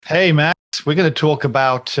Hey, Max, we're going to talk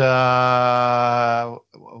about, what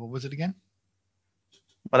was it again?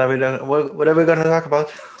 What are we going to talk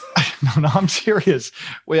about? No, I'm serious.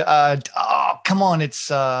 Come on, it's...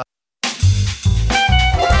 creme.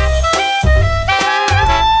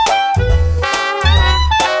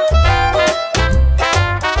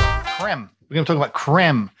 We're going to talk about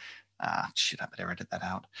creme. Shit, I better edit that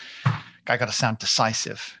out. I got to sound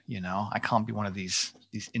decisive, I can't be one of these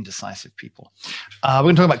indecisive people. We're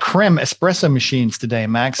going to talk about creme espresso machines today,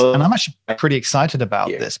 Max. And I'm actually pretty excited about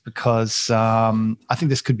this because I think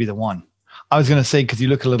this could be the one. I was going to say because you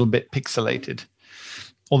look a little bit pixelated,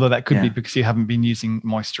 although that could be because you haven't been using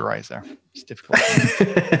moisturizer. It's difficult.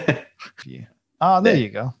 There you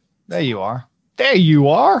go. There you are. There you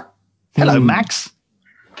are. Hello, Max.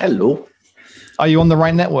 Hello. Are you on the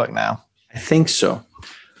right network now? I think so.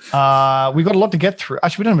 We've got a lot to get through.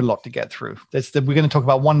 Actually, we don't have a lot to get through. We're going to talk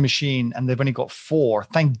about one machine, and they've only got 4.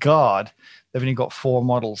 Thank God they've only got 4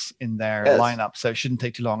 models in their lineup, so it shouldn't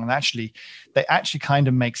take too long. And they actually kind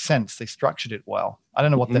of make sense. They structured it well. I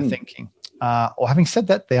don't know what they're thinking. Or having said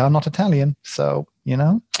that, they are not Italian, so,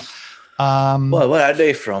 well, where are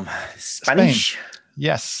they from? Spanish? Spain.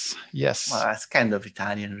 Yes. Well, that's kind of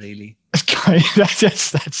Italian, really.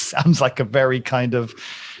 That sounds like a very kind of,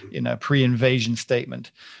 pre-invasion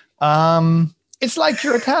statement. It's like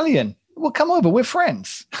you're Italian. Well, come over. We're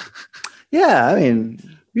friends. Yeah, I mean,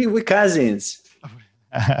 we're cousins.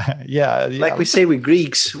 Yeah. Like we say with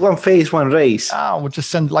Greeks, one face, one race. We'll just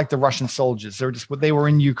send like the Russian soldiers. They were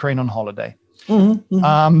in Ukraine on holiday. So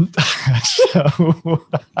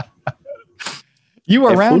you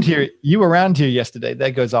were around here. You were around here yesterday.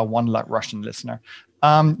 There goes our one Russian listener.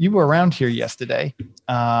 You were around here yesterday.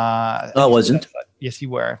 I wasn't. Yes,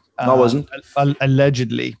 you were. I wasn't.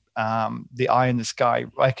 Allegedly, the eye in the sky.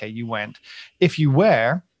 Okay, you went. If you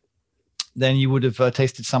were, then you would have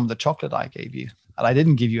tasted some of the chocolate I gave you. And I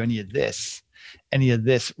didn't give you any of this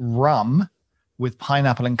rum with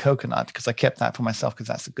pineapple and coconut because I kept that for myself because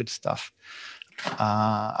that's the good stuff.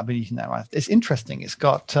 I've been eating that. It's interesting. It's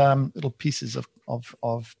got little pieces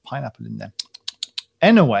of pineapple in there.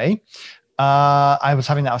 Anyway, I was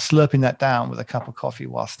having that. I was slurping that down with a cup of coffee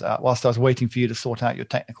whilst I was waiting for you to sort out your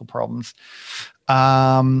technical problems. So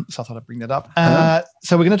I thought I'd bring that up.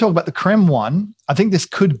 So we're going to talk about the creme one. I think this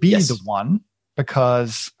could be the one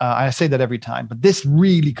because I say that every time, but this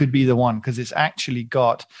really could be the one because it's actually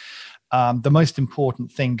got the most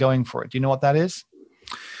important thing going for it. Do you know what that is?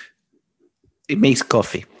 It makes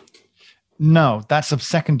coffee. No, that's of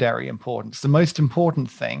secondary importance. The most important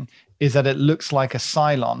thing is that it looks like a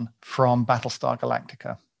Cylon from Battlestar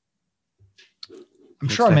Galactica. I'm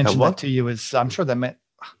sure I mentioned that to you I'm sure that meant...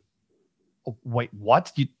 Oh, wait,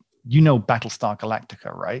 what? You know Battlestar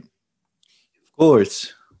Galactica, right? Of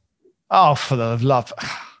course. Oh, for the love...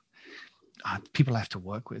 people I have to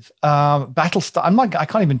work with. Battlestar... I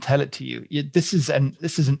can't even tell it to you. This is an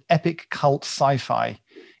epic cult sci-fi.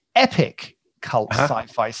 Epic cult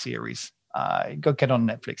sci-fi series. Go get on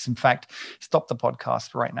Netflix. In fact, stop the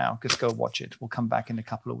podcast right now. Just go watch it. We'll come back in a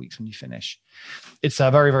couple of weeks when you finish. It's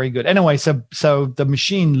very, very good. Anyway, so the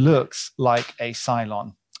machine looks like a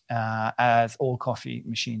Cylon, as all coffee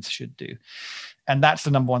machines should do. And that's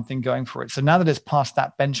the number one thing going for it. So now that it's past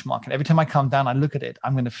that benchmark, and every time I come down, I look at it,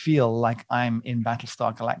 I'm going to feel like I'm in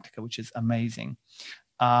Battlestar Galactica, which is amazing.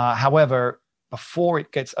 However, before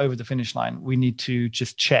it gets over the finish line, we need to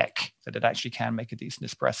just check that it actually can make a decent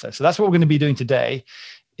espresso. So that's what we're going to be doing today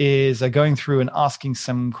is going through and asking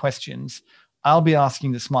some questions. I'll be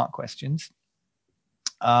asking the smart questions.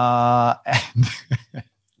 But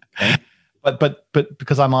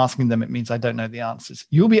because I'm asking them, it means I don't know the answers.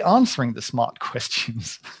 You'll be answering the smart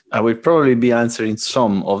questions. I will probably be answering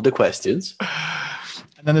some of the questions.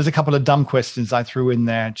 And then there's a couple of dumb questions I threw in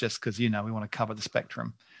there just because, we want to cover the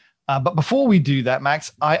spectrum. But before we do that,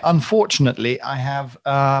 Max, I have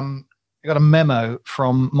got a memo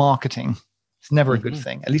from marketing. It's never a good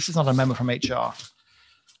thing. At least it's not a memo from HR.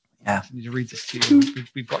 Yeah, I need to read this to you.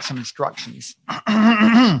 We've got some instructions.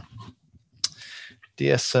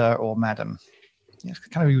 Dear sir or madam.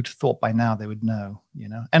 Kind of you would have thought by now they would know,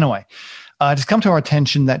 Anyway, it has come to our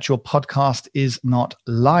attention that your podcast is not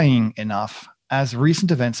lying enough, as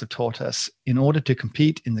recent events have taught us. In order to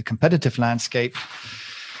compete in the competitive landscape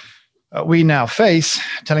we now face,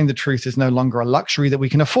 telling the truth is no longer a luxury that we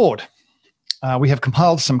can afford. We have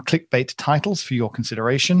compiled some clickbait titles for your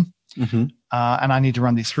consideration. And I need to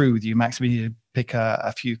run these through with you, Max. We need to pick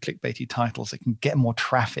a few clickbaity titles that can get more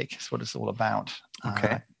traffic. That's what it's all about.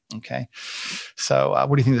 Okay. So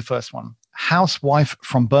what do you think of the first one? Housewife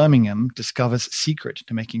from Birmingham discovers secret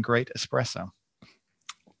to making great espresso.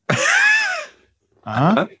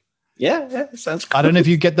 Yeah, sounds cool. I don't know if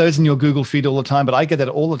you get those in your Google feed all the time, but I get that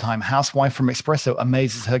all the time. Housewife from Espresso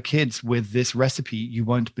amazes her kids with this recipe. You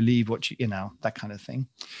won't believe what that kind of thing.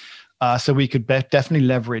 So we could definitely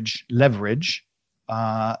leverage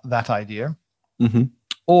that idea. Mm-hmm.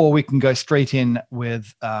 Or we can go straight in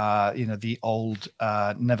with, the old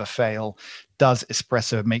never fail. Does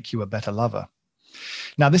espresso make you a better lover?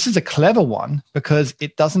 Now, this is a clever one because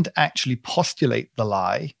it doesn't actually postulate the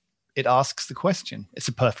lie. It asks the question. It's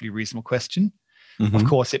a perfectly reasonable question. Mm-hmm. Of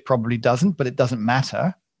course, it probably doesn't, but it doesn't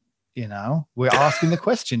matter. We're asking the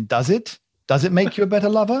question, does it make you a better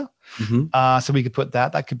lover? Mm-hmm. So we could put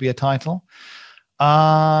that. That could be a title.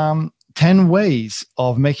 10 ways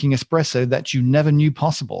of making espresso that you never knew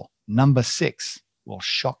possible. Number 6 will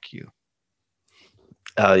shock you.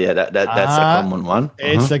 Oh, yeah, that's a common one.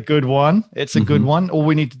 It's a good one. It's a good one. All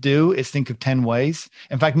we need to do is think of 10 ways.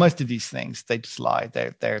 In fact, most of these things, they just lie.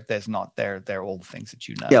 They're all the things that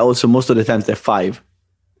you know. Yeah, also, most of the times they're 5.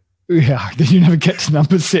 Yeah, then you never get to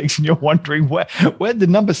number 6 and you're wondering where did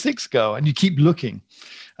number 6 go? And you keep looking.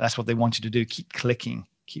 And that's what they want you to do. Keep clicking.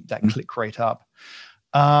 Keep that click rate up.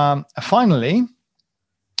 Finally,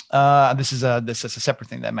 this is a separate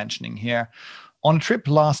thing they're mentioning here. On a trip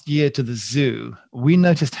last year to the zoo, we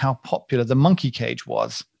noticed how popular the monkey cage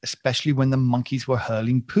was, especially when the monkeys were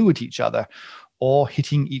hurling poo at each other or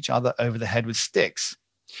hitting each other over the head with sticks.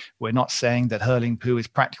 We're not saying that hurling poo is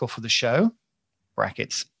practical for the show.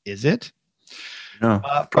 Brackets, is it? No,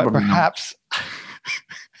 but perhaps.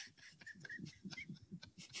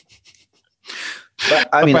 But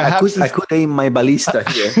I mean, I could aim my ballista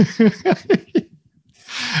here.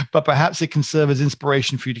 But perhaps it can serve as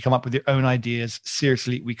inspiration for you to come up with your own ideas.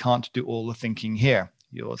 Seriously, we can't do all the thinking here.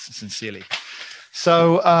 Yours sincerely.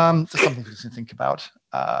 So just something to think about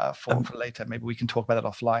for later. Maybe we can talk about it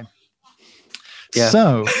offline. Yeah.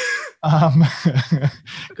 So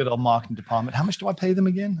good old marketing department. How much do I pay them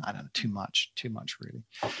again? I don't know. Too much really.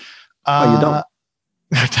 You don't.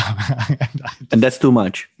 And that's too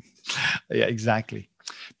much. Yeah, exactly.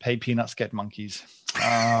 Pay peanuts, get monkeys.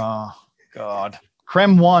 Oh, God.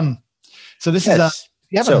 Creme 1. So this is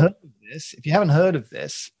if you haven't heard of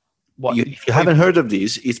this, what? If you haven't heard of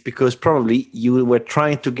this, it's because probably you were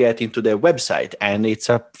trying to get into their website and it's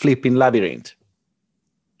a flipping labyrinth.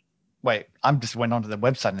 Wait, I just went onto the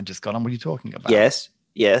website and just got on. What are you talking about? Yes.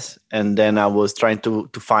 And then I was trying to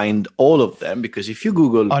find all of them because if you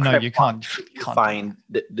Google, you can't find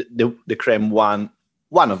the Creme 1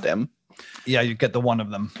 of them. Yeah, you get the one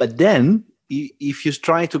of them. But then if you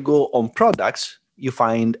try to go on products, you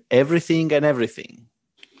find everything and everything.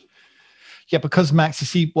 Yeah, because Max, you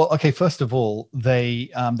see, well, okay, first of all,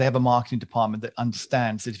 they have a marketing department that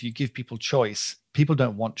understands that if you give people choice, people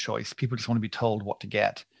don't want choice. People just want to be told what to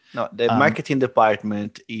get. No, the marketing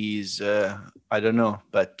department is, I don't know,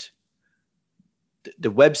 but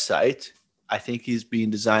the website, I think, is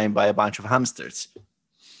being designed by a bunch of hamsters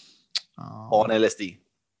on LSD.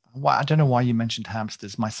 Well, I don't know why you mentioned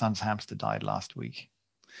hamsters. My son's hamster died last week.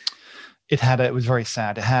 It was very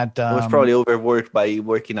sad. It was probably overworked by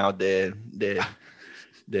working out the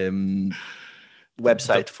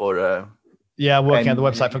website for working out the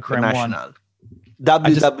website for Creme 1.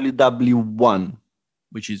 WWW1,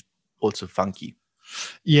 which is also funky.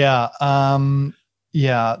 Yeah,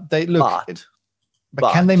 they look.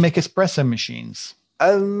 But can they make espresso machines?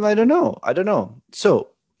 I don't know.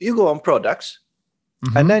 So you go on products,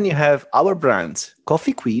 and then you have our brands: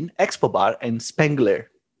 Coffee Queen, Expo Bar, and Spengler.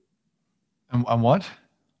 And what?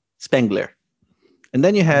 Spengler. And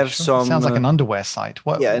then you have some... Sounds like an underwear site.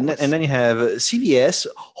 What? Yeah, and then you have CVS,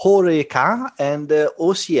 Horeca, and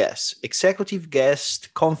OCS, Executive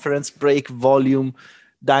Guest, Conference Break, Volume,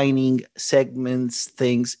 Dining, Segments,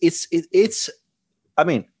 Things. It's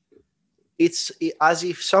as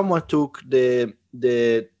if someone took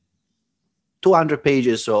the 200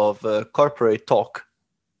 pages of corporate talk,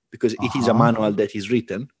 because it is a manual that is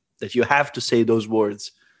written, that you have to say those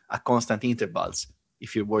words at constant intervals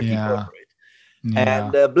if you're working corporate.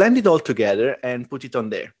 Yeah. And blend it all together and put it on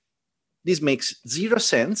there. This makes 0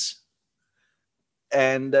 sense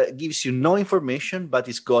and gives you no information, but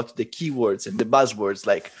it's got the keywords and the buzzwords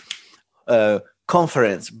like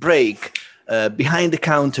conference, break, behind the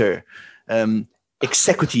counter,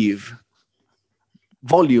 executive,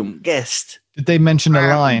 volume, guest. Did they mention a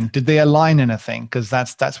line? Did they align anything? Because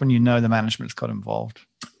that's when you know the management's got involved.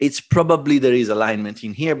 It's probably there is alignment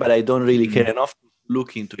in here, but I don't really care enough to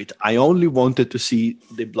look into it. I only wanted to see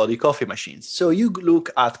the bloody coffee machines. So you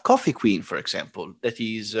look at Coffee Queen, for example. That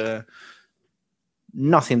is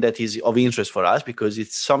nothing that is of interest for us because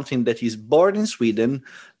it's something that is born in Sweden,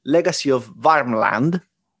 legacy of Värmland,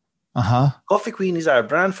 Coffee Queen is our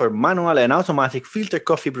brand for manual and automatic filter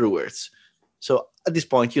coffee brewers. So at this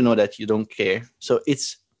point, you know that you don't care. So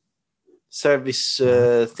it's service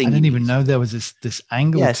thing. I didn't even know there was this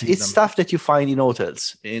angle. Yes, to it's them. Stuff that you find in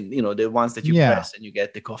hotels, in the ones that you press and you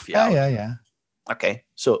get the coffee out. Yeah. Okay,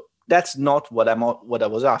 so that's not what I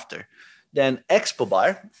was after. Then Expo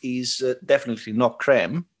Bar is definitely not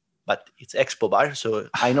creme, but it's Expo Bar. So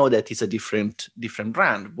I know that it's a different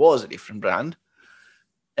brand. Was a different brand.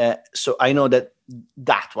 So I know that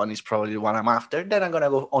one is probably the one I'm after. Then I'm gonna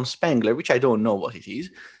go on Spengler, which I don't know what it is.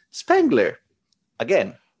 Spengler,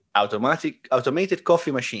 again, automated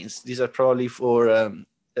coffee machines. These are probably for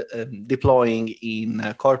deploying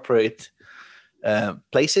in corporate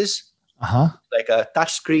places. Like a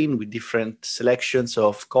touch screen with different selections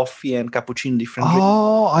of coffee and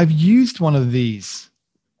cappuccino. I've used one of these.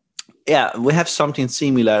 Yeah, we have something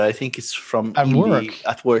similar. I think it's from at work.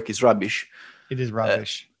 At work is rubbish. It is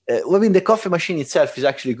rubbish. I mean, the coffee machine itself is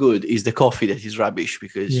actually good. It's the coffee that is rubbish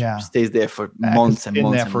because it stays there for months and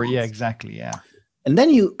months. Yeah, exactly. Yeah. And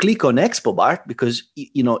then you click on Expo Bar because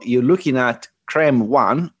you're looking at Creme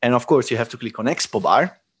 1, and of course you have to click on Expo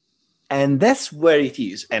Bar, and that's where it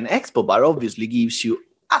is. And Expo Bar obviously gives you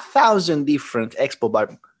 1,000 different Expo Bar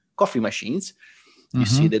coffee machines. You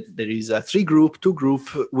see that there is a 3-group,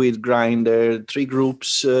 2-group with grinder, 3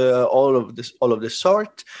 groups, all of the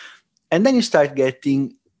sort, and then you start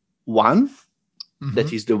getting one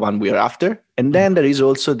that is the one we are after, and then there is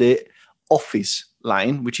also the office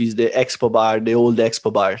line, which is the Expo Bar, the old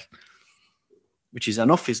Expo Bar, which is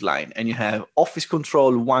an office line, and you have Office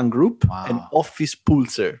Control 1 group and Office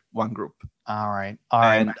Pulsar 1 group. All right.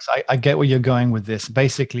 Max, I get where you're going with this.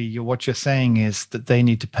 Basically, what you're saying is that they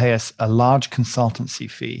need to pay us a large consultancy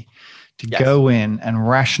fee to go in and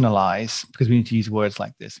rationalize, because we need to use words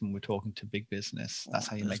like this when we're talking to big business. That's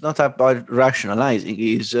how you make it. It's not about rationalizing.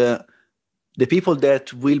 It's the people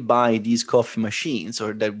that will buy these coffee machines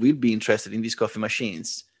or that will be interested in these coffee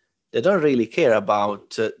machines, they don't really care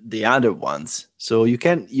about the other ones. So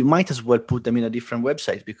you might as well put them in a different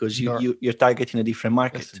website because you're targeting a different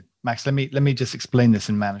market. Listen, Max, let me just explain this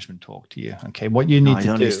in management talk to you. Okay, what you need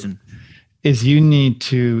to do is you need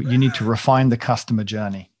to refine the customer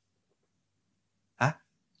journey. Huh?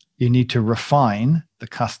 You need to refine the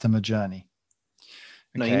customer journey.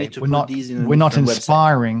 Okay? No, you need to put these in. We're not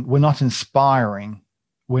inspiring. We're not inspiring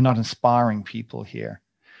people here.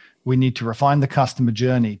 We need to refine the customer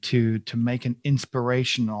journey to make an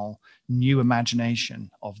inspirational new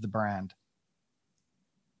imagination of the brand.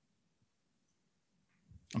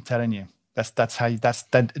 I'm telling you, that's how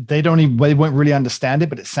they won't really understand it,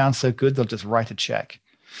 but it sounds so good they'll just write a check.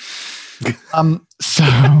 So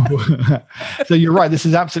you're right. This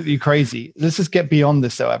is absolutely crazy. Let's just get beyond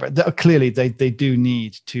this, however. Clearly, they do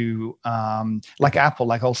need to, like Apple,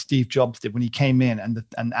 like old Steve Jobs did when he came in,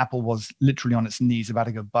 and Apple was literally on its knees about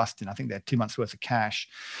to go busting. I think they had 2 months worth of cash.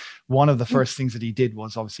 One of the first things that he did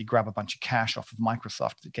was obviously grab a bunch of cash off of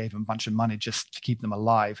Microsoft that gave him a bunch of money just to keep them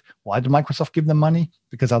alive. Why did Microsoft give them money?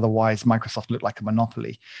 Because otherwise Microsoft looked like a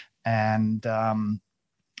monopoly. And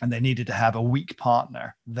they needed to have a weak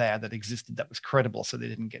partner there that existed that was credible so they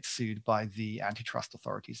didn't get sued by the antitrust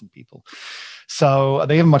authorities and people. So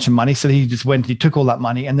they gave him a bunch of money. So he took all that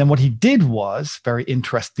money. And then what he did was, very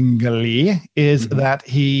interestingly, is that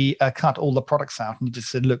he cut all the products out and he just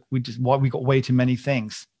said, look, we got way too many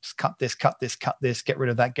things. Just cut this, get rid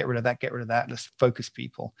of that, get rid of that. Let's focus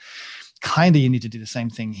people. Kind of you need to do the same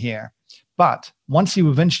thing here. But once you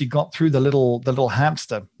eventually got through the little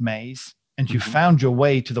hamster maze, and you found your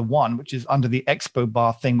way to the one which is under the Expo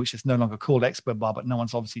Bar thing, which is no longer called Expo Bar, but no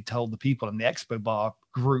one's obviously told the people in the Expo Bar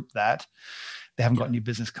group that they haven't got new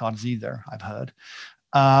business cards either, I've heard,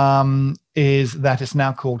 is that it's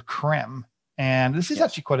now called Creme. And this is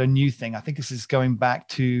actually quite a new thing. I think this is going back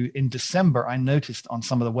to in December. I noticed on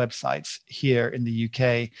some of the websites here in the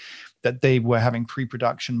UK that they were having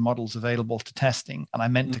pre-production models available to testing. And I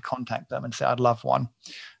meant to contact them and say, I'd love one.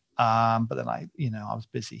 But then I was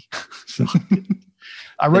busy. So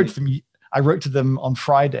I wrote to them on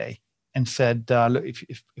Friday and said, look,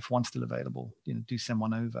 if one's still available, do send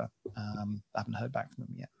one over. I haven't heard back from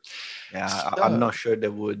them yet. Yeah, so, I'm not sure they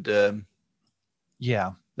would.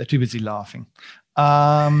 Yeah, they're too busy laughing.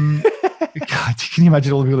 God, can you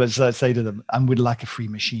imagine all the people that say to them, I would like a free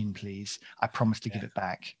machine, please. I promise to give it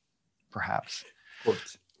back, perhaps. Of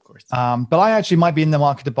course. But I actually might be in the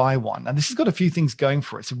market to buy one. And this has got a few things going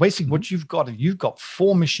for it. So basically what you've got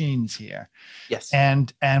 4 machines here. Yes.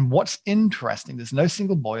 And what's interesting, there's no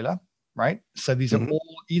single boiler, right? So these are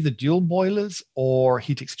all either dual boilers or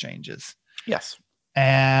heat exchangers. Yes.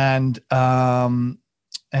 And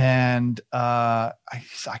and I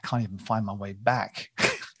can't even find my way back.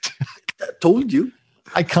 I told you.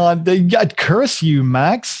 I can't. I'd curse you,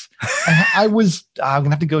 Max. I'm gonna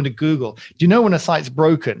have to go into Google. Do you know when a site's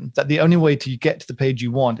broken that the only way to get to the page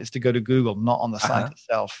you want is to go to Google, not on the site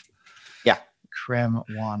itself? Yeah. Creme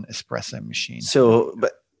One espresso machine. So,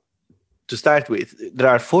 but to start with, there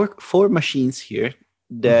are four machines here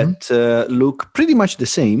that look pretty much the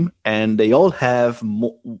same, and they all have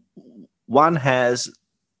the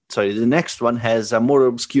next one has a more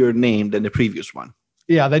obscure name than the previous one.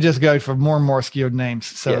 Yeah, they just go for more and more obscure names.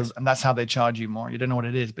 So, and that's how they charge you more. You don't know what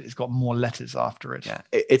it is, but it's got more letters after it. Yeah,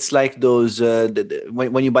 it's like those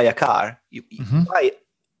when you buy a car, you buy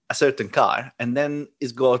a certain car, and then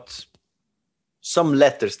it's got some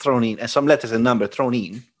letters thrown in, and some letters and number thrown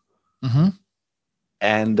in,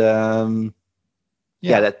 and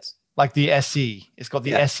that's like the SE. It's got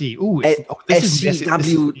the SE. Ooh, SE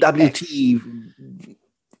WT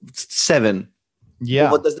 7. Yeah.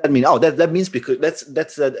 Well, what does that mean? Oh, that means because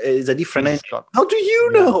that's a different engine. How do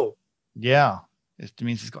you know? Yeah, it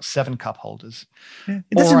means it's got 7 cup holders. Yeah.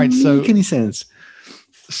 It doesn't make any sense.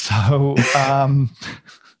 So,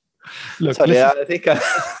 look, sorry, I think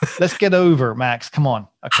let's get over, Max. Come on.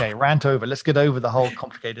 Okay, rant over. Let's get over the whole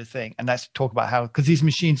complicated thing, and let's talk about how, because these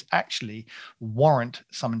machines actually warrant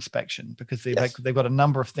some inspection, because they've got a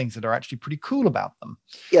number of things that are actually pretty cool about them.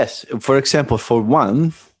 Yes. For example, for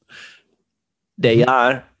one, they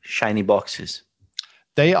are shiny boxes.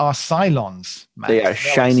 They are Cylons, Max. They are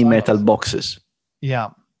shiny metal boxes. Yeah.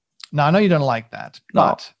 Now, I know you don't like that,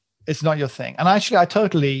 but it's not your thing. And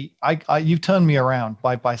actually, you've turned me around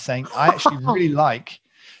by saying I actually really like,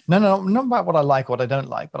 not about what I like or what I don't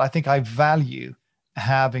like, but I think I value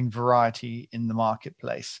having variety in the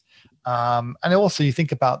marketplace. And also you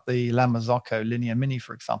think about the La Marzocco Linea Mini,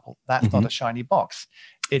 for example, that's not a shiny box.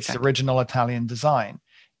 It's original Italian design.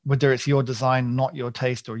 Whether it's your design, not your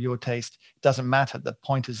taste, or your taste, doesn't matter. The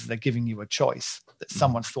point is they're giving you a choice, that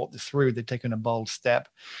someone's thought this through. They've taken a bold step,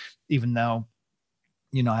 even though,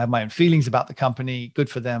 I have my own feelings about the company. Good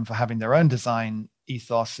for them for having their own design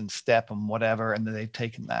ethos and step and whatever, and they've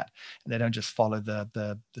taken that, and they don't just follow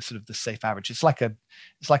the sort of the safe average. It's like a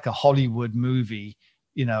Hollywood movie,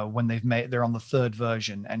 when they're on the 3rd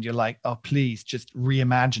version, and you're like, oh, please just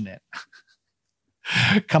reimagine it,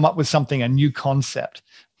 come up with something, a new concept.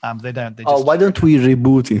 They don't. They just, why don't we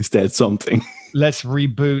reboot instead something? Let's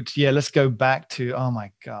reboot. Yeah, let's go back to. Oh my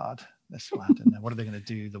God, I don't know. What are they going to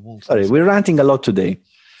do? The Wolves. Sorry, we're ranting a lot today.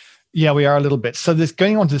 Yeah, we are a little bit. So this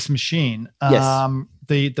going on to this machine. Yes.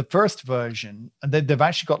 The first version, they've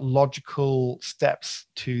actually got logical steps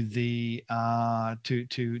to the to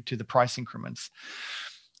the price increments.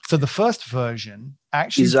 So the first version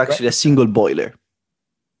actually is actually a single boiler.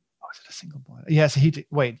 Oh, is it a single boiler? Yeah, it's a heat.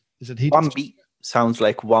 Wait, is it heat? 1B sounds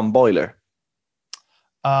like one boiler.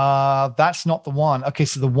 That's not the one. Okay,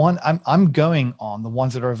 so the one I'm going on, the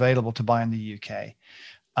ones that are available to buy in the UK.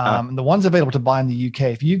 The ones available to buy in the UK,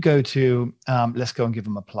 if you go to, let's go and give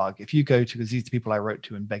them a plug. If you go to, because these are the people I wrote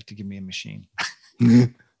to and begged to give me a machine. Go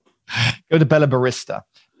to Bella Barista.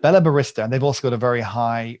 Bella Barista, and they've also got a very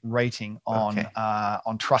high rating on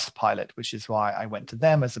Trustpilot, which is why I went to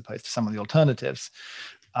them as opposed to some of the alternatives.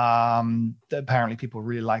 Apparently people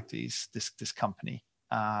really like this company.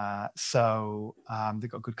 So they've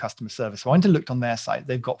got good customer service. So I went and looked on their site.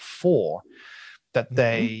 They've got 4 that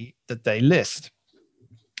they list.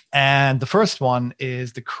 And the first one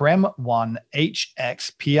is the Creme One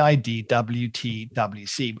HX PID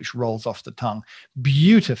WTWC, which rolls off the tongue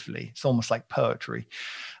beautifully. It's almost like poetry.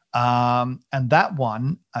 And that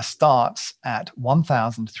one starts at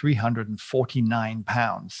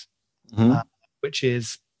 £1,349, which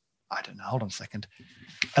is, I don't know, hold on a second.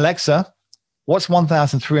 Alexa, what's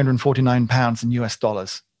 £1,349 in US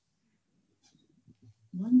dollars?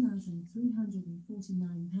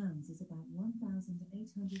 £1,349 is about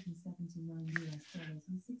 $1,879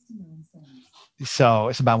 and 69 cents. So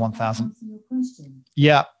it's about 1,000. Answer your question.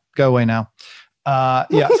 Yeah, go away now. So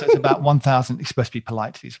it's about 1,000. It's supposed to be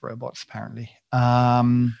polite to these robots, apparently.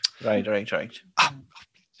 Right.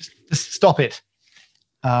 Just stop it.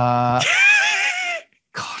 God,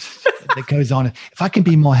 it goes on. If I can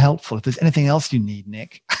be more helpful, if there's anything else you need,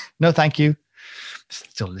 Nick. No, thank you.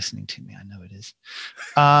 Still listening to me, I know it is.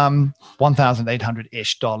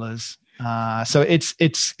 $1,800-ish. So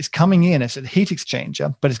it's coming in. It's a heat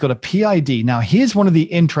exchanger, but it's got a PID. Now, here's one of the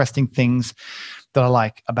interesting things that I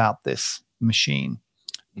like about this machine.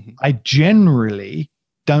 I generally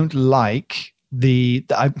don't like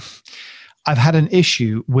I've had an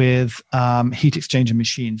issue with heat exchanger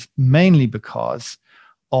machines, mainly because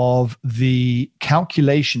of the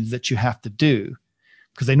calculations that you have to do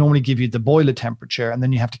because they normally give you the boiler temperature, and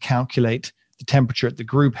then you have to calculate the temperature at the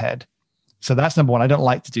group head. So that's number one. I don't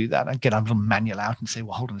like to do that. I get a little manual out and say,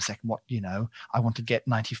 well, hold on a second. What, I want to get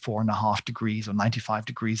 94.5 degrees or 95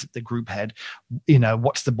 degrees at the group head.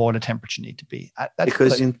 What's the boiler temperature need to be?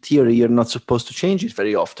 Because in theory, you're not supposed to change it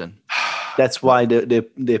very often. That's why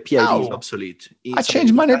the PID is obsolete. I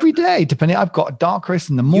change mine every day, depending. I've got a dark roast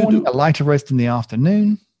in the morning, a lighter roast in the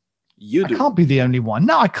afternoon. You do. I can't be the only one.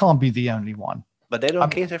 No, I can't be the only one. But they don't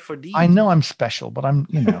cater for these. I know I'm special, but I'm.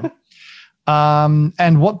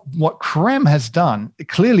 And what Creme has done,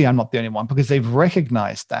 clearly I'm not the only one, because they've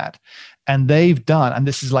recognized that, and they've done, and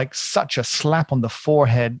this is like such a slap on the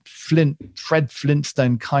forehead, Fred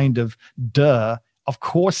Flintstone kind of of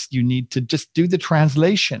course you need to just do the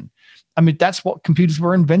translation. I mean, that's what computers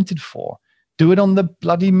were invented for. Do it on the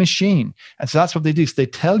bloody machine. And so that's what they do. So they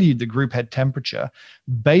tell you the group head temperature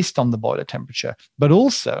based on the boiler temperature, but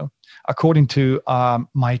also according to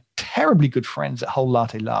my terribly good friends at Whole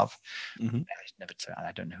Latte Love. I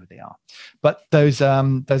don't know who they are, but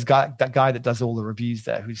that guy that does all the reviews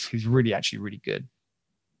there, who's really actually really good.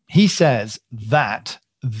 He says that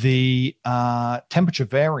the temperature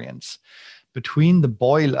variance between the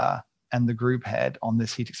boiler and the group head on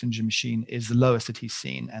this heat exchanger machine is the lowest that he's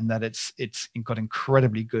seen, and that it's got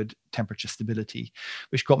incredibly good temperature stability,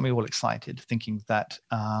 which got me all excited, thinking that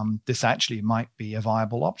this actually might be a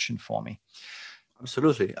viable option for me.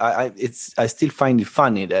 Absolutely. I still find it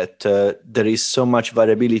funny that there is so much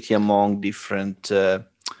variability among different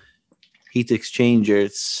heat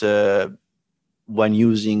exchangers when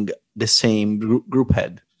using the same group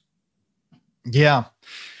head. Yeah,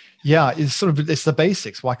 it's the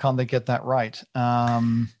basics. Why can't they get that right?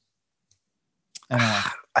 Anyway.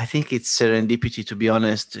 I think it's serendipity, to be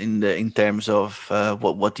honest, in terms of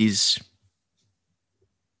what's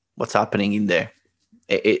happening in there.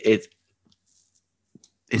 It's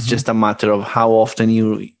just a matter of how often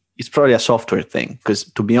it's probably a software thing, because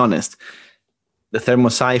to be honest, the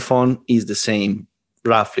thermosiphon is the same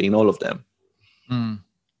roughly in all of them.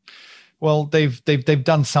 Well, they've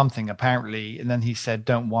done something apparently, and then he said,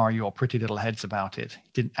 "Don't worry your pretty little heads about it." He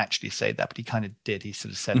didn't actually say that, but he kind of did. He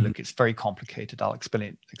sort of said, "Look, it's very complicated. I'll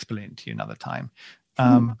explain it to you another time."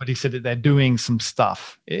 But he said that they're doing some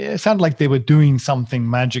stuff. It sounded like they were doing something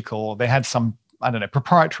magical. They had some, I don't know,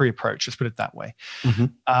 proprietary approach, let's put it that way,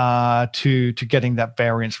 to getting that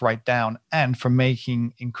variance right down, and for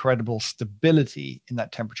making incredible stability in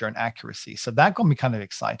that temperature and accuracy. So that got me kind of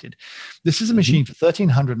excited. This is a machine for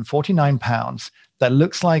 £1,349 that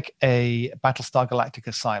looks like a Battlestar Galactica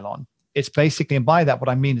Cylon. It's basically, and by that, what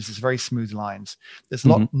I mean is it's very smooth lines. There's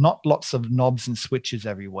not lots of knobs and switches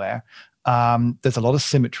everywhere. There's a lot of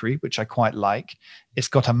symmetry, which I quite like. It's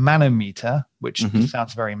got a manometer, which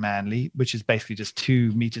sounds very manly, which is basically just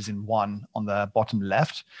 2 meters in one on the bottom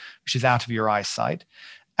left, which is out of your eyesight.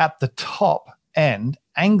 At the top end,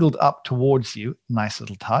 angled up towards you, nice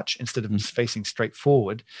little touch, instead of just facing straight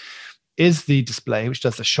forward, is the display, which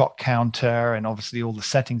does the shot counter and obviously all the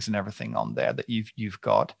settings and everything on there that you've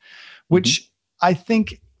got, which I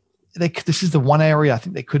think this is the one area I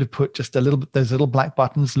think they could have put just a little bit. Those little black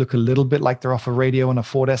buttons look a little bit like they're off a radio on a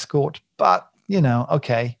Ford Escort, but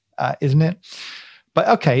okay, isn't it? But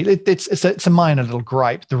okay, it's a minor little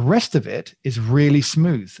gripe. The rest of it is really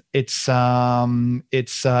smooth. It's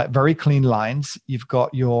very clean lines. You've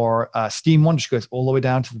got your steam one, which goes all the way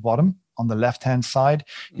down to the bottom on the left-hand side.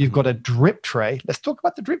 You've got a drip tray. Let's talk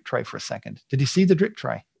about the drip tray for a second. Did you see the drip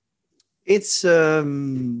tray? It's a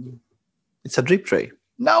drip tray.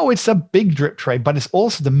 No, it's a big drip tray, but it's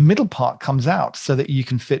also the middle part comes out so that you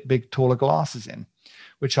can fit big, taller glasses in,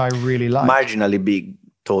 which I really like. Marginally big,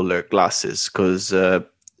 taller glasses, because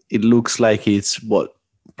it looks like it's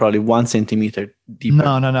probably 1 centimeter deeper.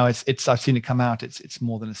 No. It's I've seen it come out. It's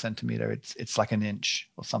more than a centimeter. It's like an inch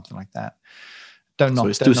or something like that. So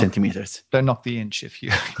it's 2 centimeters. Don't knock the inch if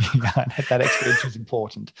you that extra inch is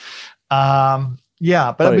important. But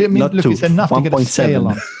sorry, I mean, look, it's enough to get a scale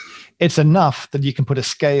on. It's enough that you can put a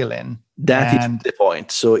scale in. That is the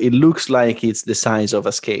point. So it looks like it's the size of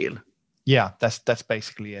a scale. Yeah, that's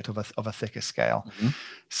basically it, of a thicker scale.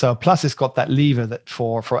 So plus it's got that lever that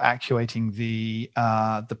for actuating the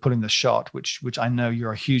putting the shot, which I know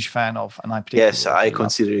you're a huge fan of, and I particularly yes, I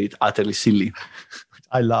consider it utterly silly.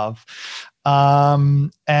 I love.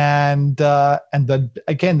 And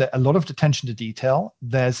again, a lot of attention to detail.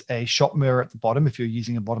 There's a shot mirror at the bottom if you're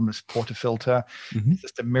using a bottomless portafilter. It's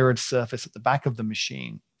just a mirrored surface at the back of the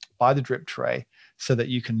machine by the drip tray. so that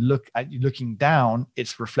you can looking down,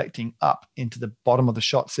 it's reflecting up into the bottom of the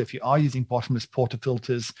shot. So if you are using bottomless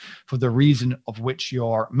portafilters for the reason of which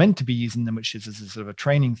you're meant to be using them, which is as a sort of a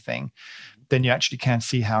training thing, then you actually can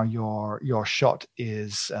see how your shot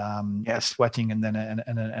is sweating and then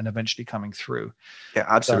and eventually coming through. Yeah,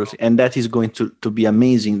 absolutely. So, and that is going to be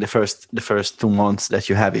amazing the first 2 months that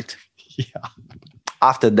you have it. Yeah.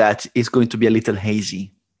 After that, it's going to be a little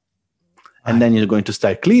hazy. And then you're going to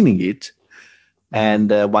start cleaning it.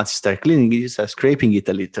 And once you start cleaning it, you start scraping it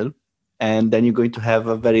a little. And then you're going to have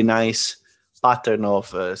a very nice pattern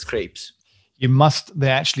of scrapes. They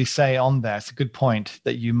actually say on there, it's a good point,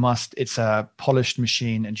 that it's a polished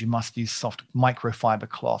machine and you must use soft microfiber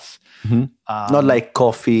cloth. Mm-hmm. Not like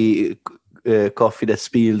coffee that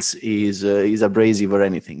spills is abrasive or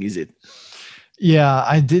anything, is it? Yeah,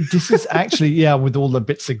 I did. This is actually, with all the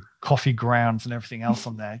bits of coffee grounds and everything else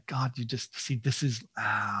on there. God, you just see, these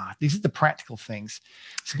are the practical things.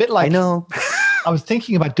 It's a bit like, I know. I was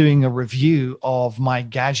thinking about doing a review of my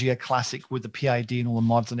Gaggia Classic with the PID and all the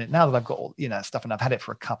mods on it. Now that I've got all, stuff and I've had it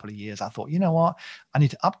for a couple of years, I thought, you know what? I need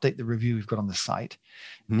to update the review we've got on the site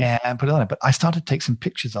and put it on it. But I started to take some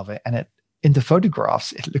pictures of it, and in the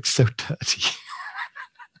photographs, it looks so dirty.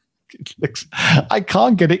 I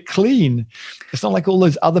can't get it clean. It's not like all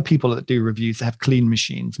those other people that do reviews that have clean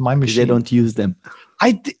machines. My machine, they don't use them.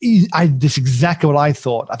 This is exactly what I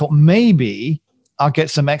thought. I thought maybe I'll get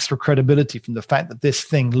some extra credibility from the fact that this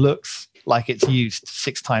thing looks like it's used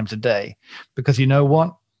 6 times a day, because you know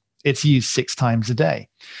what? It's used 6 times a day,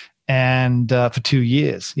 and for 2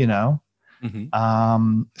 years,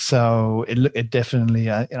 Mm-hmm. So it definitely,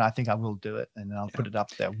 I think I will do it, and I'll put it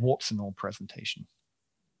up there, warts and all presentation.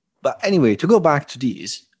 But anyway, to go back to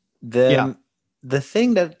these, the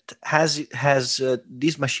thing that has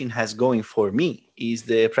this machine has going for me is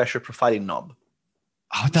the pressure profiling knob.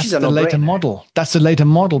 Oh, that's the later model. That's the later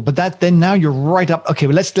model. But then now you're right up. Okay,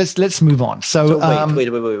 well let's move on. So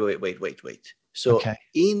wait. So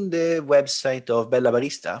in the website of Bella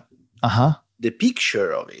Barista, the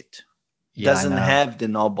picture of it doesn't have the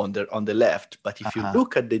knob on the left. But if you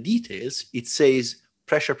look at the details, it says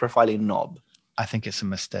pressure profiling knob. I think it's a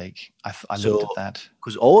mistake. I looked at that.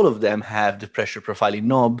 Because all of them have the pressure profiling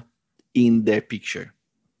knob in their picture.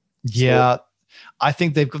 Yeah. So, I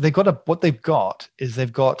think they've got a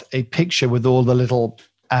picture with all the little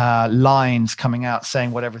lines coming out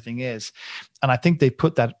saying what everything is. And I think they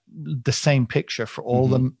put the same picture for all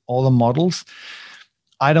the models.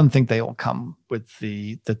 I don't think they all come with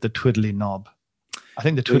the twiddly knob. I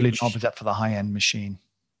think the twiddly knob is up for the high-end machine.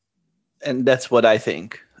 And that's what I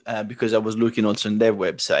think. Because I was looking also in their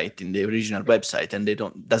website, in the original website, and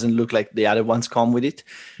doesn't look like the other ones come with it.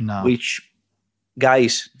 No. Which,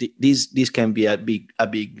 guys, this can be a big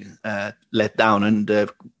letdown, and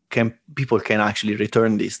people can actually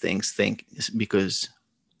return these things, because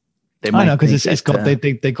they might. I know, because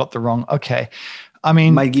they got the wrong. Okay. I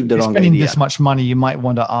mean, might give the wrong spending idea. This much money, you might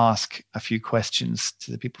want to ask a few questions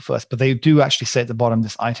to the people first. But they do actually say at the bottom,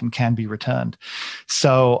 this item can be returned.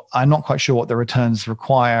 So I'm not quite sure what the returns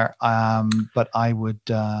require. But I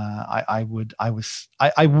wouldn't. I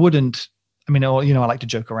mean, I like to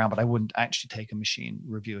joke around, but I wouldn't actually take a machine,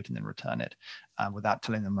 review it, and then return it without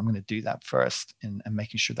telling them I'm going to do that first and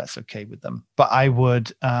making sure that's okay with them. But I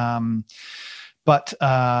would. I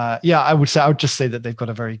would just say that they've got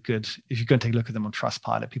a very good, if you're going to take a look at them on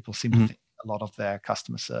Trustpilot, people seem to think a lot of their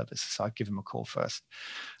customer service. So I'd give them a call first.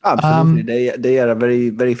 Absolutely. They are a very,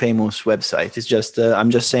 very famous website. It's just, I'm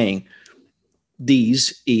just saying,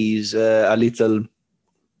 this is a little.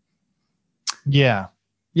 Yeah.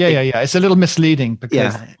 It's a little misleading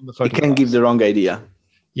because it can give the wrong idea.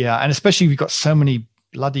 Yeah. And especially if you've got so many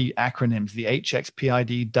bloody acronyms, the HX,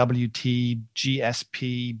 PID, WT,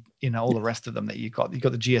 GSP, all the rest of them that you've got the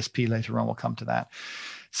GSP later on. We'll come to that.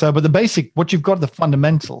 So, but what you've got, the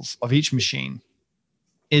fundamentals of each machine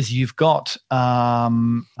is you've got,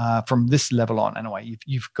 from this level on anyway,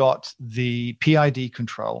 you've got the PID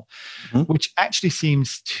control, which actually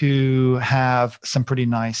seems to have some pretty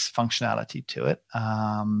nice functionality to it.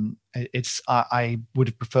 I would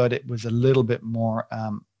have preferred it was a little bit more,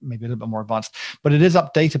 maybe a little bit more advanced, but it is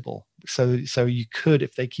updatable. So you could,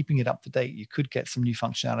 if they're keeping it up to date, you could get some new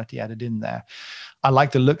functionality added in there. I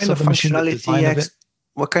like the looks of the machine.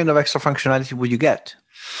 What kind of extra functionality would you get?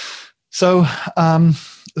 So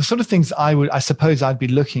the sort of things I suppose I'd be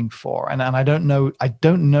looking for, and I don't know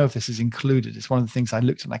if this is included. It's one of the things I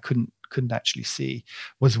looked and I couldn't actually see,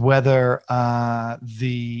 was whether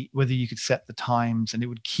you could set the times and it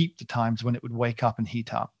would keep the times when it would wake up and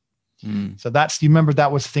heat up. So you remember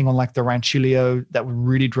that was the thing on like the Rancilio that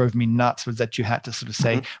really drove me nuts, was that you had to sort of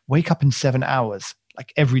say, wake up in 7 hours,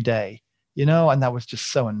 like every day, and that was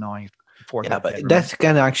just so annoying. Yeah, but that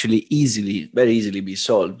can actually very easily be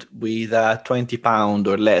solved with a 20 pound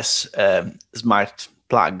or less smart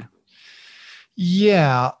plug.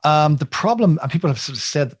 Yeah, the problem, and people have sort of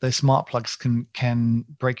said that those smart plugs can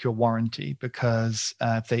break your warranty because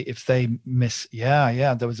if they miss,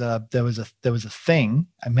 there was a thing.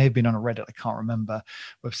 I may have been on a Reddit, I can't remember,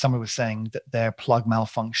 where someone was saying that their plug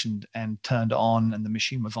malfunctioned and turned on, and the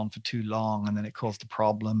machine was on for too long, and then it caused a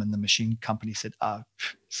problem, and the machine company said, "Oh,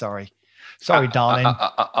 sorry, darling."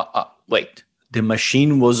 Wait, the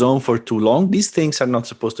machine was on for too long? These things are not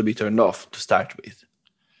supposed to be turned off to start with.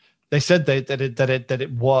 They said that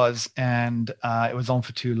it was, and it was on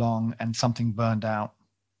for too long, and something burned out.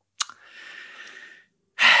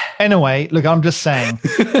 Anyway, look, I'm just saying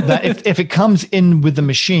that if it comes in with the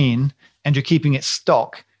machine and you're keeping it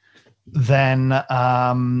stock, then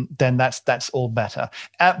that's all better.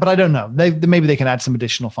 But I don't know. Maybe they can add some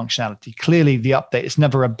additional functionality. Clearly, the update is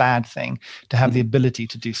never a bad thing to have the ability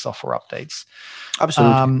to do software updates.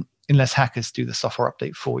 Absolutely. Unless hackers do the software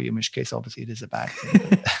update for you, in which case, obviously, it is a bad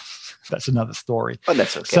thing. That's another story. But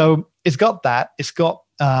that's okay. So it's got that. It's got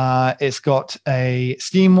a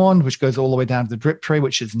steam wand, which goes all the way down to the drip tray,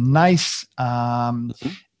 which is nice.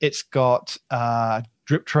 It's got a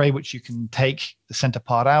drip tray, which you can take the center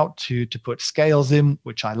part out to put scales in,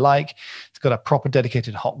 which I like. It's got a proper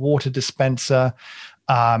dedicated hot water dispenser.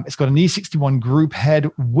 It's got an E61 group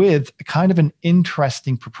head with kind of an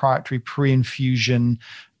interesting proprietary pre-infusion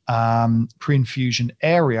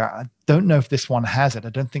area. I don't know if this one has it. I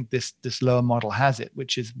don't think this lower model has it,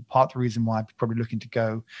 which is part of the reason why I'm probably looking to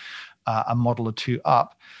go a model or two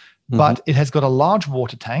up. But it has got a large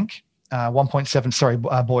water tank,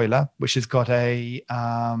 1.7 boiler, which has got a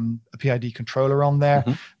PID controller on there,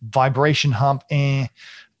 vibration hump,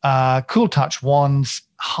 cool touch wands,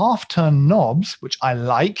 half turn knobs, which I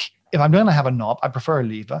like. If I'm going to have a knob, I prefer a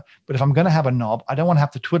lever. But if I'm going to have a knob, I don't want to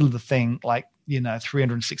have to twiddle the thing like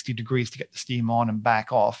 360 degrees to get the steam on and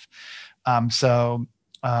back off.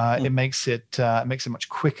 It makes it much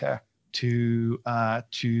quicker to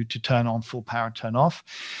turn on full power, turn off.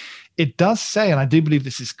 It does say, and I do believe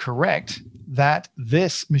this is correct, that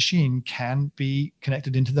this machine can be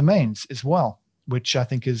connected into the mains as well, which I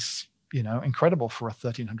think is incredible for a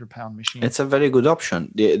 1,300-pound machine. It's a very good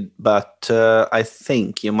option, but I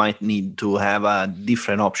think you might need to have a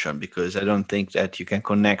different option, because I don't think that you can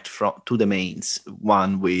connect to the mains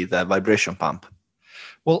one with a vibration pump.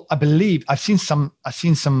 Well, I believe I've seen some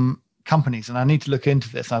companies, and I need to look into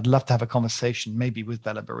this. I'd love to have a conversation maybe with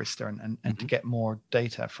Bella Barista and to get more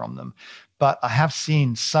data from them. But I have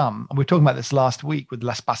seen some, and we were talking about this last week with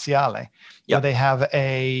La Spaziale, where they have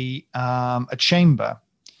a chamber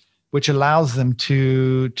which allows them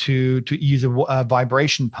to use a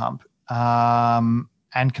vibration pump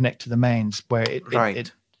and connect to the mains, where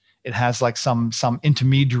it has like some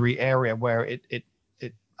intermediary area where it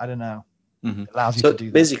I don't know, allows you to do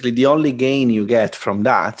that. Basically, the only gain you get from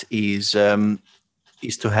that is not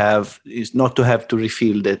to have to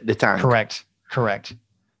refill the tank. Correct.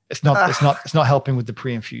 It's not helping with the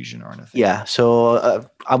pre-infusion or anything. Yeah, so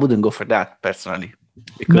I wouldn't go for that personally,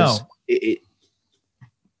 because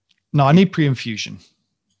No, I need pre-infusion.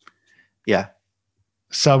 Yeah.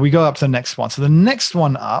 So we go up to the next one. So the next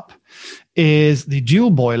one up is the dual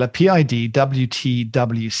boiler PID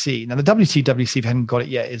WTWC. Now the WTWC, if you haven't got it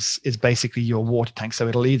yet, is basically your water tank. So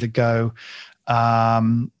it'll either go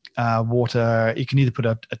water. You can either put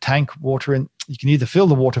a tank water in. You can either fill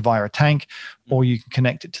the water via a tank, or you can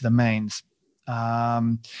connect it to the mains.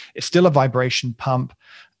 It's still a vibration pump.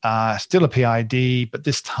 Still a PID, but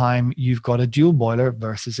this time you've got a dual boiler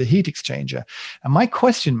versus a heat exchanger. And my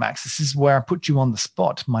question, Max, this is where I put you on the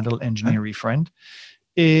spot, my little engineering friend,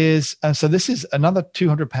 is so this is another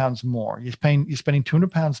 £200 more. You're spending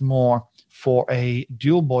 £200 more for a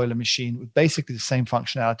dual boiler machine with basically the same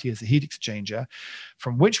functionality as the heat exchanger,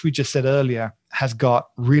 from which we just said earlier has got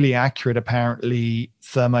really accurate, apparently,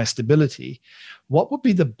 thermostability. What would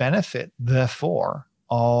be the benefit, therefore,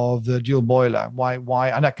 of the dual boiler? Why?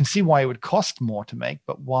 And I can see why it would cost more to make,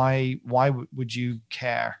 but why would you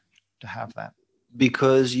care to have that?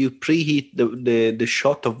 Because you preheat the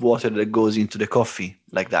shot of water that goes into the coffee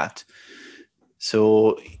like that.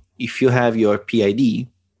 So if you have your PID,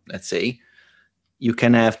 let's say, you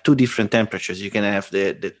can have two different temperatures. You can have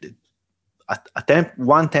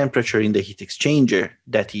one temperature in the heat exchanger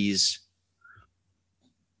that is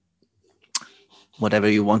whatever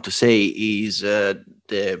you want to say is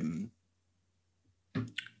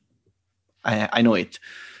I know it.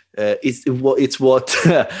 It's what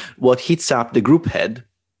what heats up the group head.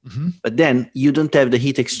 Mm-hmm. But then you don't have the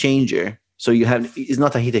heat exchanger. So it's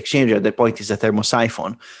not a heat exchanger at that point, it's a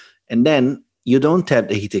thermosiphon. And then you don't have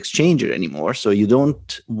the heat exchanger anymore. So you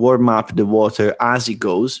don't warm up the water as it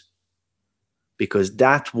goes, because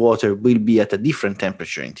that water will be at a different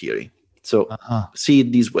temperature in theory. So see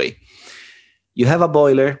it this way. You have a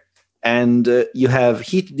boiler and you have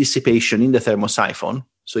heat dissipation in the thermosiphon.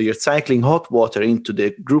 So you're cycling hot water into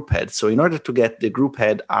the group head. So in order to get the group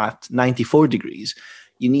head at 94 degrees,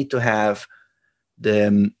 you need to have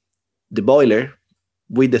the boiler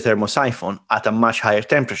with the thermosiphon at a much higher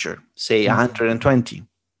temperature, say 120,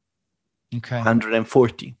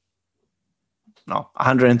 140, no,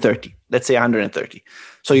 130. Let's say 130.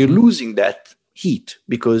 So you're losing that heat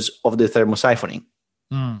because of the thermosiphoning.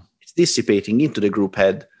 It's dissipating into the group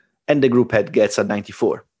head, and the group head gets at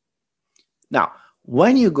 94. Now,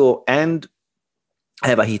 when you go and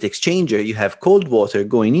have a heat exchanger, you have cold water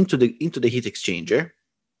going into the heat exchanger,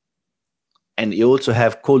 and you also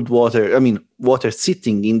have water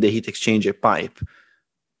sitting in the heat exchanger pipe,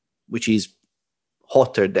 which is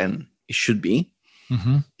hotter than it should be.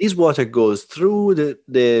 Mm-hmm. This water goes through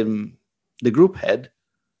the group head.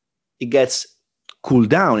 It gets cooled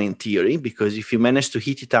down in theory, because if you manage to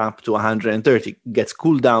heat it up to 130, it gets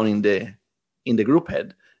cooled down in the group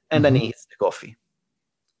head, and then it hits the coffee.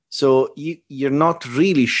 So you're not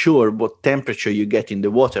really sure what temperature you get in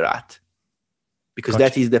the water at, because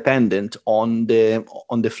that is dependent on the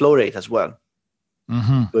flow rate as well.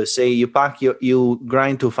 Mm-hmm. Because say you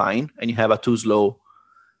grind too fine and you have a too slow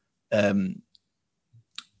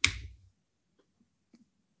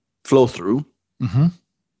flow through,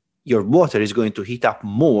 your water is going to heat up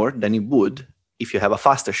more than it would if you have a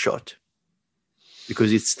faster shot,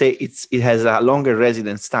 because it has a longer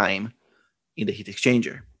residence time in the heat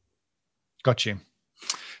exchanger. Got you.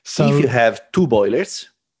 So if you have two boilers,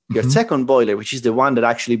 your second boiler, which is the one that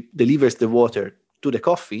actually delivers the water to the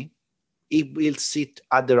coffee, it will sit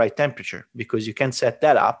at the right temperature, because you can set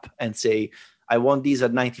that up and say, I want these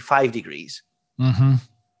at 95 degrees. Mm-hmm.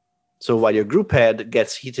 So while your group head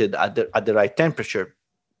gets heated at the right temperature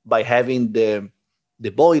by having the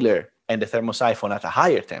boiler and the thermosiphon at a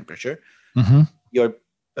higher temperature, your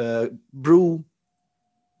brew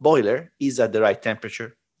boiler is at the right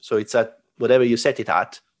temperature. So it's at whatever you set it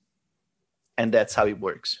at, and that's how it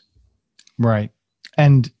works. Right.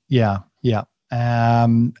 And yeah.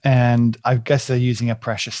 And I guess they're using a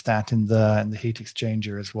pressure stat in the heat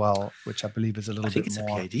exchanger as well, which I believe is a little bit more.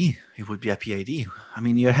 I think it's a PID. It would be a PID. I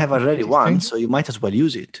mean, you have already one, so you might as well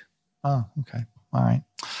use it. Oh, okay. All right.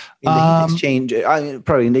 In the heat exchanger,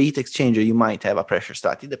 probably in the heat exchanger, you might have a pressure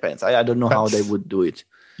stat. It depends. I don't know how they would do it.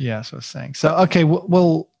 Yeah, that's what I was saying. So, okay.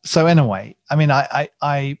 Well, so anyway, I mean,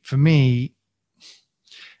 I for me,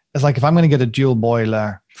 it's like if I'm going to get a dual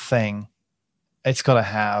boiler thing, it's got to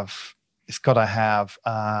have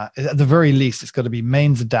at the very least, it's got to be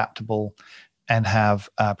mains adaptable and have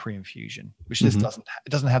pre-infusion, which this doesn't. It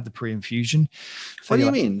doesn't have the pre-infusion. So what do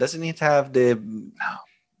you mean? Doesn't it have the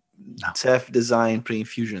self-designed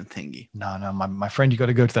pre-infusion thingy? No. My friend, you got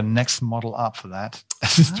to go to the next model up for that.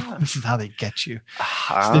 This is how they get you.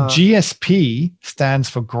 So the GSP stands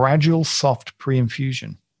for Gradual Soft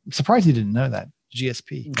Pre-Infusion. I'm surprised you didn't know that.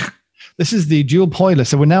 GSP. This is the dual boiler.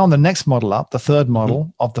 So we're now on the next model up, the third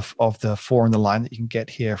model of the four in the line that you can get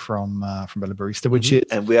here from Bella Barista, which is,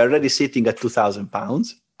 and we are already sitting at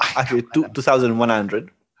 £2,000. Actually,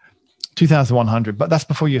 2,100. 2,100, but that's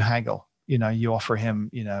before you haggle. You offer him,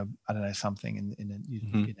 I don't know, something,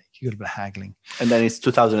 you get a bit of haggling, and then it's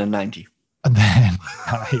 2,090, and then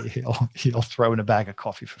he'll throw in a bag of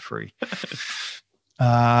coffee for free.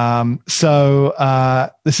 So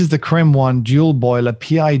this is the Krim One dual boiler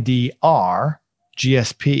PID-R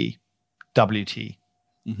GSP WT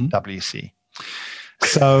WC.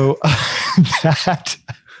 So that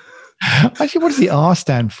actually, what does the R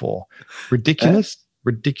stand for? Ridiculous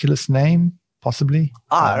name, possibly.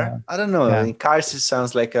 R? I don't know. Yeah. In cars, it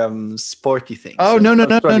sounds like sporty thing. Oh, so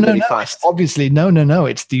no. Fast. Obviously, no.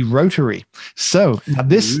 It's the rotary. So now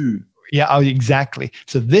this, exactly.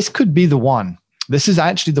 So this could be the one. This is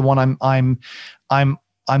actually the one I'm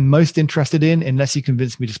most interested in, unless you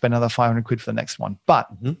convince me to spend another 500 quid for the next one. But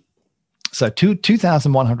so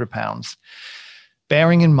 2,100 pounds,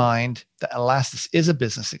 bearing in mind that alas, this is a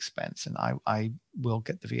business expense, and I will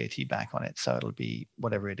get the VAT back on it. So it'll be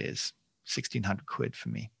whatever it is, 1,600 quid for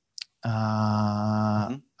me.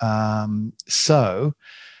 So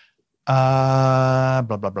blah,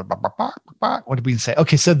 blah, blah, blah, blah, blah. What did we say?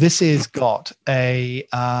 Okay, so this is got a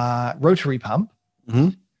rotary pump,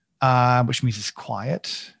 which means it's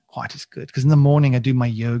quiet quite as good because in the morning I do my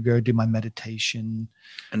yoga, do my meditation.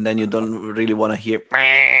 And then you don't really want to hear.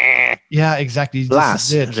 Yeah, exactly.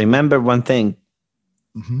 Plus, remember one thing.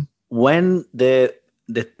 Mm-hmm. When the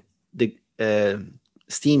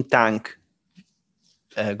steam tank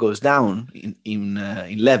goes down in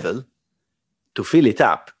level to fill it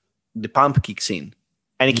up, the pump kicks in,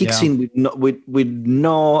 and it kicks in with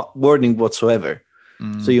no warning whatsoever.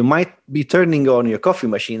 So you might be turning on your coffee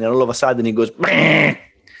machine, and all of a sudden it goes.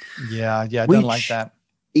 Yeah, I don't like that.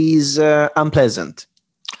 Is unpleasant.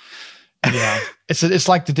 Yeah, it's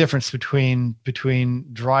like the difference between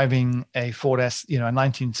driving a Ford a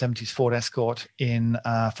 1970s Ford Escort in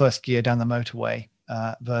first gear down the motorway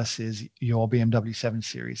versus your BMW 7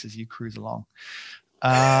 Series as you cruise along.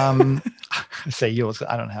 I say yours,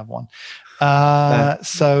 I don't have one.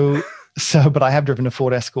 So, but I have driven a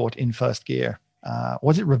Ford Escort in first gear.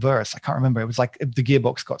 Was it reverse? I can't remember. It was like the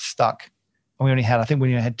gearbox got stuck, and we only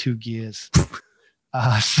had 2 gears.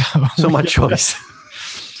 So much choice.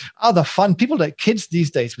 Oh, the fun. Kids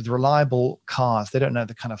these days with reliable cars, they don't know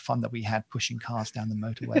the kind of fun that we had pushing cars down the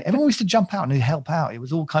motorway. Everyone used to jump out and help out. It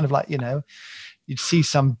was all kind of like, you'd see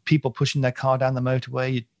some people pushing their car down the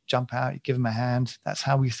motorway. You'd jump out, you'd give them a hand. That's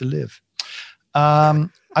how we used to live. I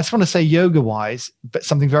just want to say yoga-wise, but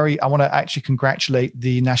I want to actually congratulate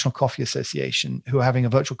the National Coffee Association, who are having a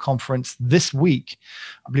virtual conference this week,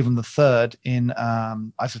 I believe on the 3rd I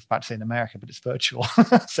was about to say in America, but it's virtual.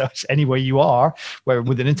 So it's anywhere you are, where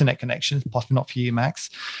with an internet connection, possibly not for you, Max,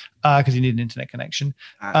 because you need an internet connection.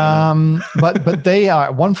 But they are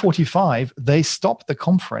at 1:45, they stop the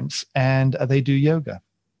conference and they do yoga.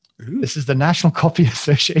 Ooh. This is the National Coffee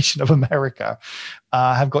Association of America,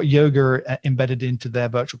 have got yoga embedded into their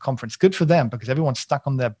virtual conference. Good for them, because everyone's stuck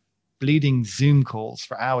on their bleeding Zoom calls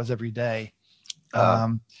for hours every day.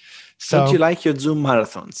 So don't you like your Zoom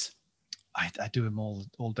marathons? I do them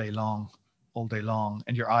all day long,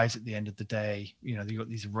 and your eyes at the end of the day, you've got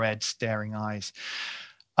these red staring eyes.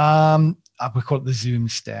 I would call it the Zoom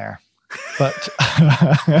stare. But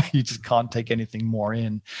you just can't take anything more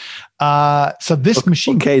in. So this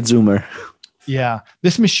machine. Okay, Zoomer. Yeah,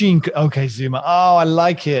 this machine. Okay, Zoomer. Oh, I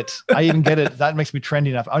like it. I even get it. That makes me trendy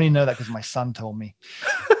enough. I only know that because my son told me.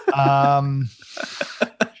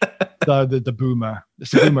 The boomer.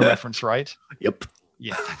 It's a boomer reference, right? Yep.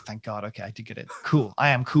 Yeah, thank God. Okay, I did get it. Cool. I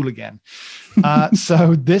am cool again.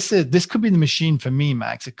 So this could be the machine for me,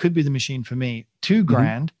 Max. It could be the machine for me.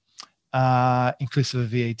 $2,000. Inclusive of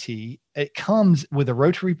VAT. It comes with a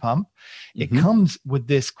rotary pump. It comes with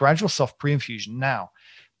this gradual soft pre-infusion. Now,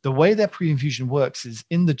 the way that pre-infusion works is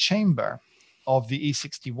in the chamber of the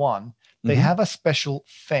E61, they have a special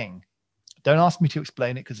thing. Don't ask me to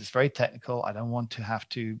explain it because it's very technical. I don't want to have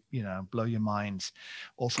to, blow your minds.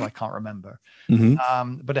 Also, I can't remember.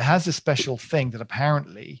 But it has a special thing that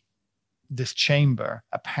apparently this chamber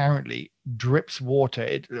apparently drips water.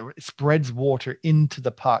 It spreads water into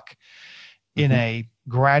the puck in a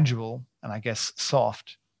gradual and I guess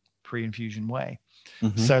soft pre-infusion way,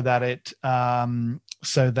 so that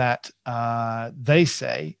they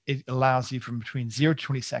say it allows you from between 0 to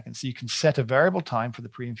 20 seconds. So you can set a variable time for the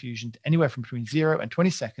pre-infusion to anywhere from between 0 and 20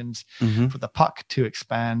 seconds for the puck to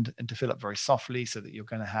expand and to fill up very softly, so that you're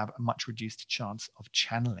going to have a much reduced chance of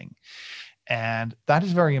channeling. And that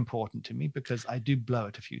is very important to me because I do blow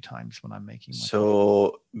it a few times when I'm making my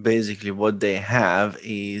So basically what they have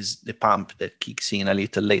is the pump that kicks in a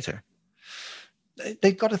little later.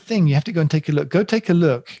 They've got a thing. You have to go and take a look. Go take a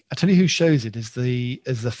look. I tell you who shows it is the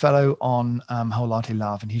fellow on Whole Latte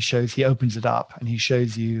Love, and he opens it up and he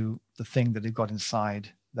shows you the thing that they've got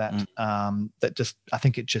inside that I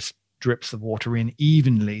think it just drips the water in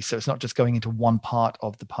evenly. So it's not just going into one part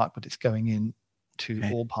of the puck, but it's going in to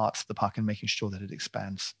all parts of the puck and making sure that it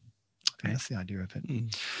expands. I think that's the idea of it.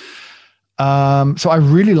 So I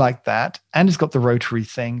really like that. And it's got the rotary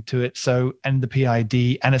thing to it. So, and the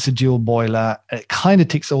PID, and it's a dual boiler. And it kind of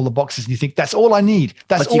ticks all the boxes. And you think, that's all I need.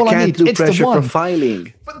 That's all I need. But you can't do pressure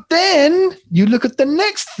profiling. But then you look at the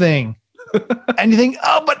next thing and you think,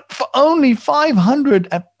 oh, but for only 500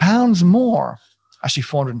 pounds more, actually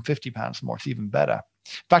 450 pounds more, it's even better.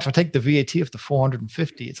 In fact, if I take the VAT of the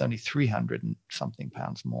 450, it's only 300 and something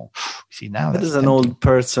pounds more. You see, now that is an old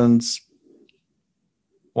person's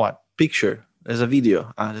what picture. There's a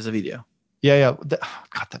video. There's a video. Yeah. God,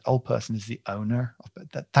 that old person is the owner of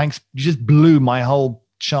that. Thanks. You just blew my whole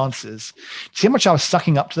chances. See how much I was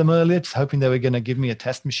sucking up to them earlier, just hoping they were going to give me a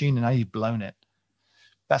test machine, and now you've blown it.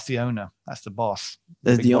 That's the owner. That's the boss.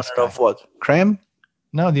 That's the owner of what? Creme?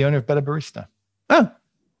 No, the owner of Better Barista. Oh.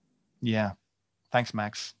 Yeah. Thanks,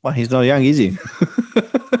 Max. Well, he's not young, is he?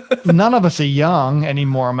 None of us are young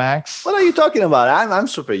anymore, Max. What are you talking about? I'm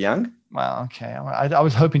super young. Well, okay. I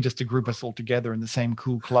was hoping just to group us all together in the same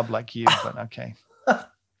cool club like you, but okay.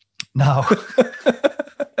 No.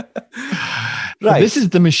 Right. This is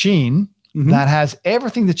the machine that has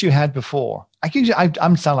everything that you had before.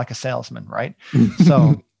 I'm sound like a salesman, right?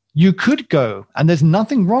 So you could go, and there's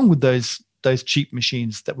nothing wrong with those cheap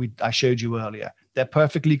machines that I showed you earlier. They're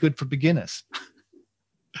perfectly good for beginners.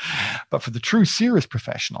 But for the true serious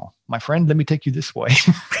professional, my friend, let me take you this way.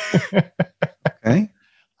 Okay.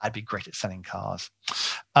 I'd be great at selling cars.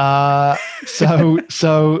 So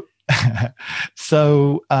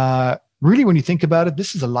really, when you think about it,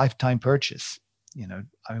 this is a lifetime purchase.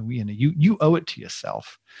 You owe it to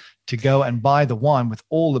yourself to go and buy the one with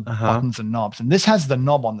all the buttons and knobs. And this has the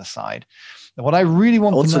knob on the side. And what I really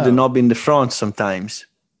want to know, also the knob in the front sometimes.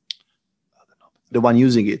 The one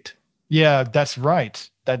using it. Yeah, that's right.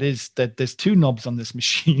 That there's two knobs on this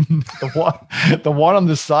machine. the one on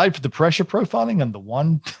the side for the pressure profiling, and the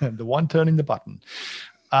one turning the button.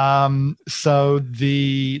 So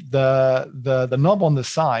the knob on the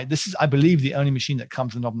side, this is, I believe, the only machine that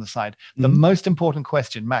comes with a knob on the side. The most important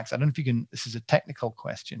question, Max, I don't know if you can, this is a technical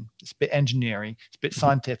question. It's a bit engineering. It's a bit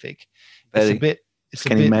scientific.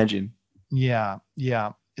 Imagine. Yeah.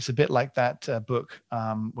 It's a bit like that book,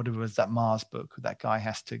 whatever it was, that Mars book. That guy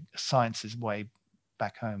has to science his way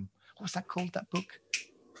back home. What was that called, that book?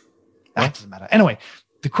 That doesn't matter. Anyway,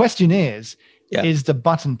 the question is the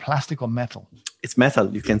button plastic or metal? It's metal.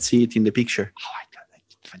 You can see it in the picture. Oh,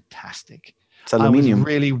 it's fantastic. It's aluminum. I was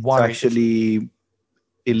really worried. It's actually,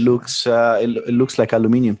 it looks like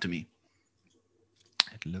aluminum to me.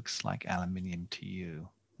 It looks like aluminum to you.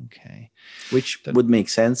 Okay. Which would make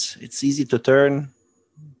sense. It's easy to turn.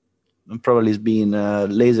 And probably is being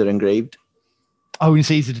laser engraved. Oh, when you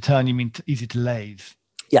say easy to turn, you mean easy to lathe?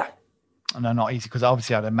 Yeah. No, not easy, because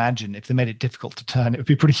obviously I'd imagine if they made it difficult to turn, it would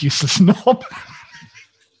be a pretty useless knob.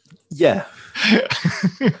 Yeah.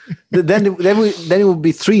 then it would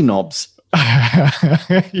be three knobs. Yeah,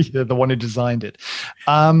 the one who designed it.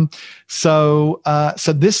 So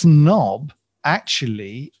this knob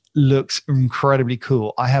actually looks incredibly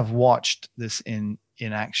cool. I have watched this in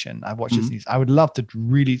action. I've watched this. I would love to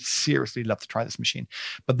seriously try this machine.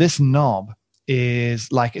 But this knob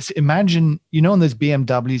is like, imagine, on those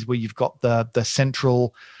BMWs where you've got the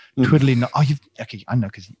central twiddly knob. Oh, I know,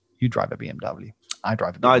 because you drive a BMW. I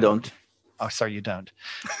drive a BMW. No, I don't. Oh, sorry, you don't.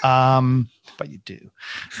 But you do.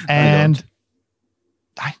 And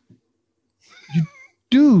you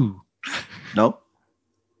do. No.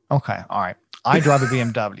 Okay, all right. I drive a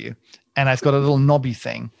BMW, and it's got a little knobby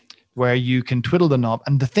thing where you can twiddle the knob,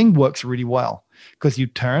 and the thing works really well because you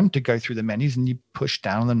turn to go through the menus and you push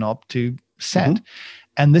down on the knob to set.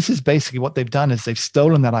 And this is basically what they've done, is they've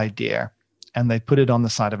stolen that idea and they put it on the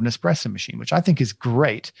side of an espresso machine, which I think is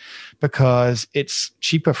great because it's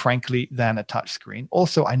cheaper, frankly, than a touch screen.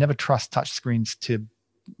 Also, I never trust touch screens to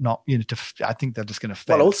not, I think they're just going to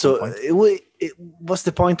fail. Well, also, what's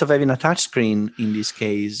the point of having a touch screen in this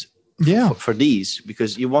case? For these,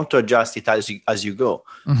 because you want to adjust it as you go.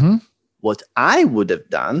 What I would have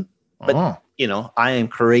done, but I am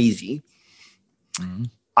crazy.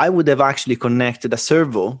 I would have actually connected a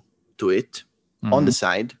servo to it on the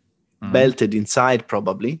side, belted inside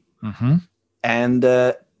probably, and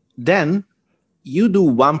then you do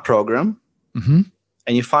one program, and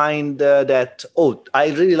you find that I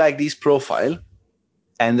really like this profile.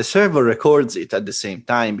 And the servo records it at the same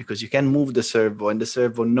time, because you can move the servo and the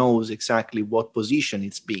servo knows exactly what position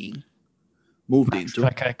it's being moved into.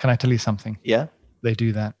 Can I tell you something? Yeah. They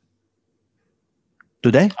do that.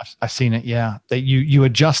 Do they? I've seen it, yeah. You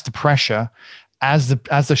adjust the pressure as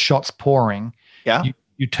the shot's pouring. Yeah.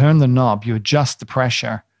 You turn the knob, you adjust the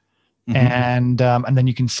pressure, and then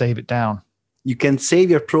you can save it down. You can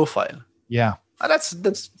save your profile. Yeah.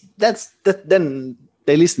 Then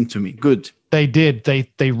they listened to me. Good. They did.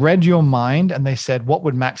 They read your mind and they said, what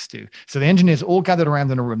would Max do? So the engineers all gathered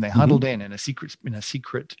around in a room. They huddled in a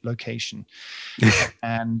secret location.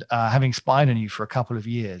 And having spied on you for a couple of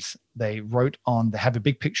years, they have a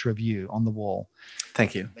big picture of you on the wall.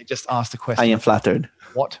 Thank you. They just asked the question. I am flattered.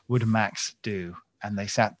 What would Max do? And they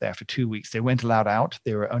sat there for 2 weeks. They weren't allowed out.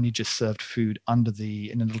 They were only just served food in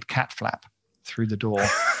a little cat flap through the door,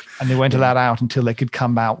 and they weren't allowed out until they could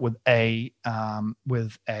come out with the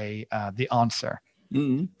answer.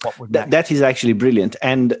 What would that is actually brilliant.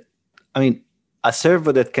 And I mean, a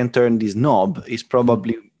servo that can turn this knob is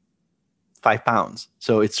probably £5,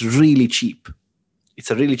 so it's really cheap.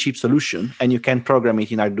 It's a really cheap solution, and you can program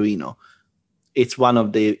it in Arduino. It's one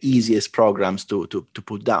of the easiest programs to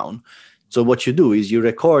put down. So what you do is you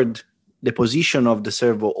record the position of the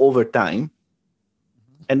servo over time,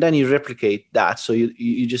 and then you replicate that. So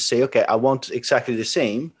you just say, okay, I want exactly the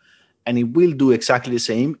same, and it will do exactly the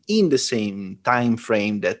same in the same time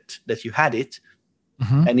frame that you had it,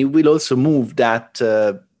 and it will also move that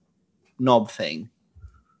knob thing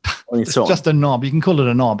on its own. It's just a knob. You can call it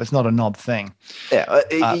a knob. It's not a knob thing.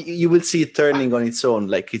 Yeah, you will see it turning on its own,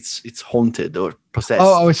 like it's haunted or possessed.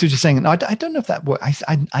 Oh, I see what you're saying. No, I don't know if that works.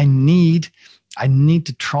 I need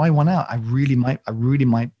to try one out. I really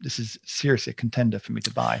might. This is seriously a contender for me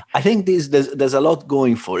to buy. I think there's a lot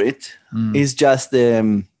going for it. It's just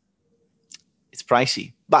it's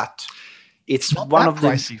pricey, but it's one of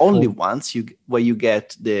the only ones where you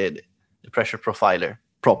get the pressure profiler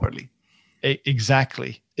properly.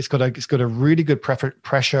 Exactly. It's got a really good pressure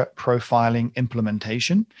profiling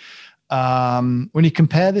implementation. When you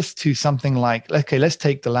compare this to something like, okay, let's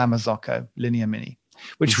take the Lamazocco Linear Mini,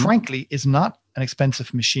 which frankly is not an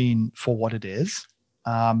expensive machine for what it is,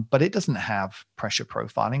 but it doesn't have pressure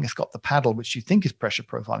profiling. It's got the paddle, which you think is pressure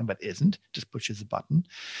profiling, but isn't. Just pushes a button.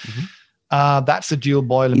 That's a dual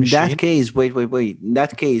boiler machine. In that case, wait. In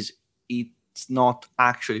that case, it's not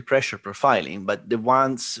actually pressure profiling, but the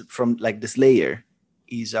ones from like this layer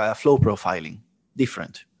is flow profiling,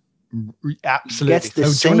 different. Absolutely. It gets the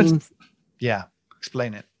same. Yeah,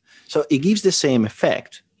 explain it. So it gives the same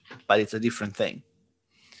effect, but it's a different thing.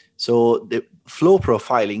 So the flow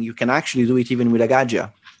profiling, you can actually do it even with a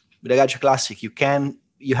Gaggia. With a Gaggia Classic,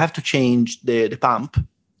 you have to change the pump.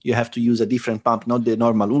 You have to use a different pump, not the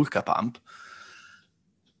normal Ulca pump.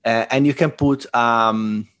 And you can put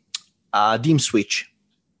a dim switch.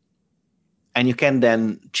 And you can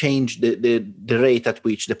then change the rate at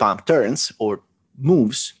which the pump turns or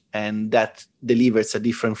moves, and that delivers a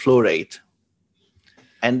different flow rate.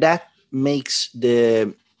 And that makes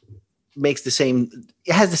the same,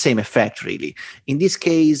 it has the same effect really. In this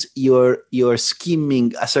case, you're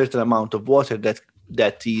skimming a certain amount of water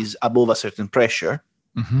that is above a certain pressure.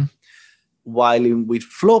 While with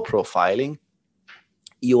flow profiling,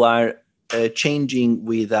 you are changing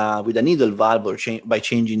with a needle valve or by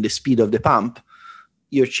changing the speed of the pump,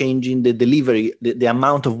 you're changing the delivery, the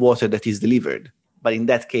amount of water that is delivered. But in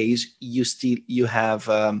that case, you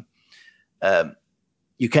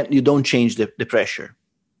don't change the pressure.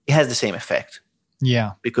 It has the same effect.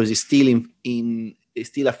 Yeah, because it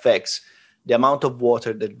still affects the amount of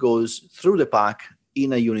water that goes through the pack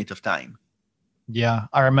in a unit of time. Yeah,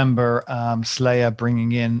 I remember Slayer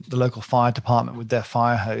bringing in the local fire department with their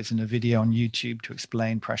fire hose in a video on YouTube to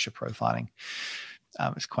explain pressure profiling.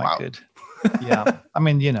 It's quite good. Yeah, I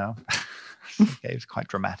mean, okay, it's quite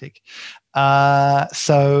dramatic.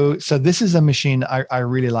 So this is a machine I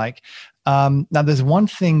really like. Now, there's one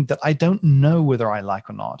thing that I don't know whether I like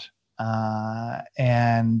or not.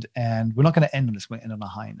 And we're not going to end on this. We're going to end on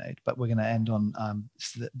a high note, but we're going to end on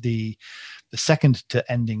the second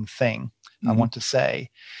to ending thing I want to say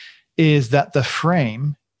is that the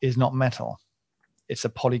frame is not metal. It's a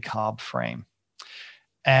polycarb frame.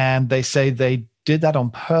 And they say they did that on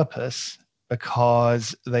purpose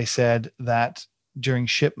because they said that during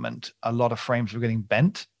shipment, a lot of frames were getting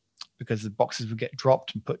bent because the boxes would get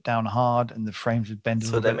dropped and put down hard and the frames would bend.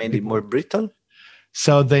 So they made it more brittle?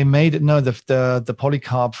 So they made it, no, the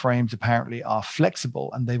polycarb frames apparently are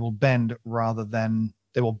flexible and they will bend rather than,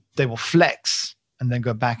 they will flex and then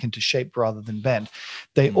go back into shape rather than bend.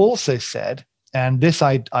 They also said, and this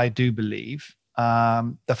I do believe,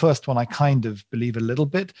 the first one I kind of believe a little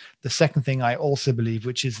bit. The second thing I also believe,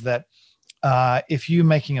 which is that if you're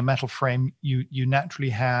making a metal frame, you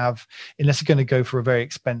naturally have, unless you're going to go for a very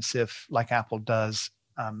expensive, like Apple does,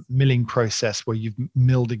 milling process where you've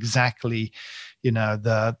milled exactly,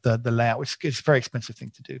 the layout, which is a very expensive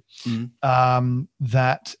thing to do.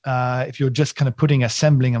 That if you're just kind of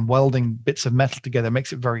assembling and welding bits of metal together, it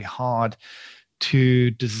makes it very hard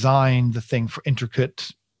to design the thing for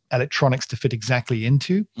intricate electronics to fit exactly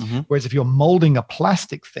into. Whereas if you're molding a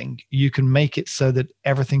plastic thing, you can make it so that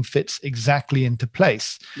everything fits exactly into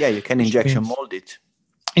place. Yeah, you can injection mold it.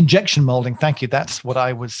 Injection molding, thank you. That's what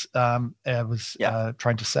I was trying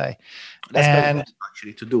to say. That's very nice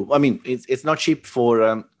actually to do. I mean, it's not cheap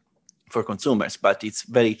for consumers, but it's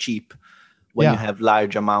very cheap when you have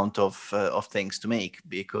large amount of things to make,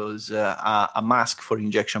 because a mask for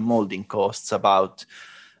injection molding costs about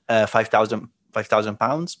 5,000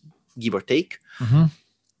 pounds, give or take.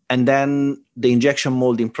 And then the injection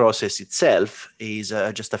molding process itself is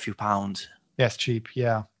just a few pounds. Yes, cheap.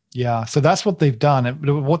 Yeah. So that's what they've done.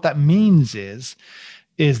 And what that means is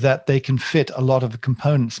that they can fit a lot of the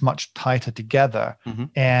components much tighter together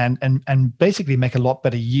and basically make a lot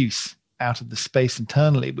better use out of the space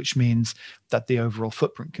internally, which means that the overall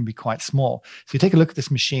footprint can be quite small. So you take a look at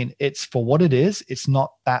this machine, it's for what it is, it's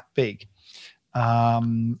not that big.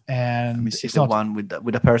 And Let me see it's the not one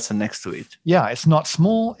with a person next to it. yeah, it's not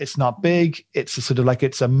small, it's not big, it's a sort of like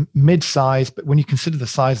it's a mid-size, but when you consider the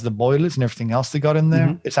size of the boilers and everything else they got in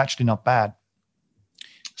there, it's actually not bad.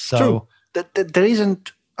 So True. There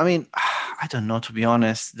isn't, I mean, I don't know, to be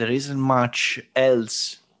honest, there isn't much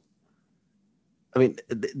else. I mean,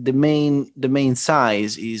 the main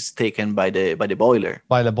size is taken by the boiler.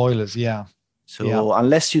 by the boilers, yeah. So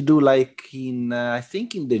unless you do like in, I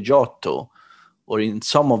think in the Giotto or in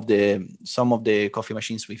some of the coffee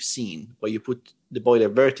machines we've seen where you put the boiler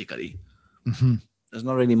vertically, there's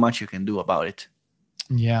not really much you can do about it.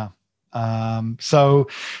 Yeah. So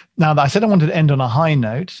now that I said I wanted to end on a high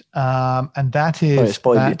note, and that is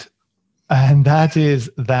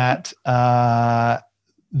that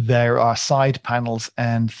there are side panels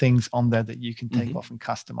and things on there that you can take off and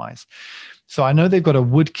customize. So I know they've got a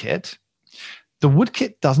wood kit. The wood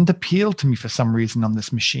kit doesn't appeal to me for some reason on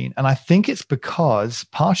this machine. And I think it's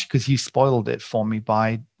partially because you spoiled it for me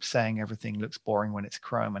by saying everything looks boring when it's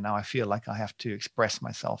chrome. And now I feel like I have to express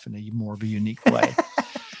myself in a more of a unique way.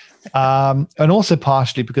 And also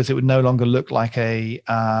partially because it would no longer look like a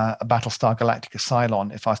Battlestar Galactica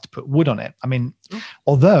Cylon if I was to put wood on it. I mean,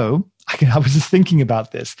 although I was just thinking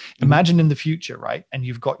about this. Imagine in the future, right? And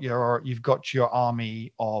you've got your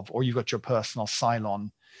army or you've got your personal Cylon,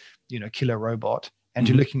 killer robot, and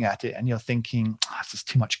you're looking at it and you're thinking, this is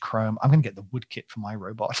too much chrome. I'm going to get the wood kit for my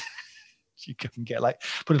robot. You can get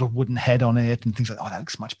put a little wooden head on it and things like, that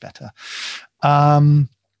looks much better.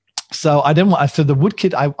 So so the wood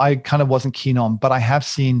kit I kind of wasn't keen on, but I have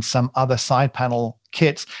seen some other side panel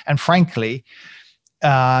kits. And frankly,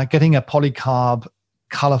 getting a polycarb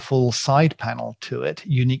colorful side panel to it,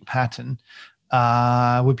 unique pattern,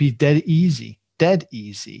 would be dead easy.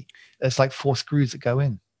 There's like 4 screws that go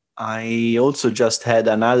in. I also just had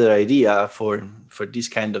another idea for these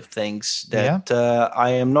kind of things that I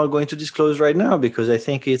am not going to disclose right now because I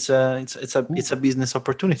think it's a business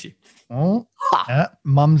opportunity. Oh,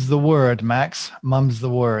 mum's the word, Max. Mum's the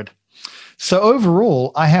word. So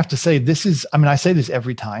overall, I have to say I say this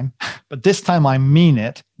every time, but this time I mean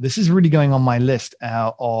it. This is really going on my list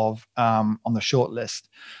on the short list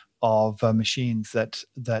of machines that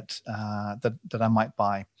I might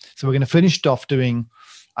buy. So we're going to finish off doing.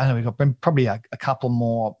 I know we've got probably a couple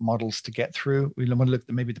more models to get through. We want to look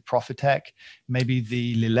at maybe the Profitec, maybe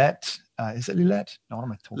the Lillet. Is it Lillet? No, what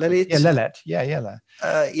am I talking about? Lillet. Yeah, Lillet.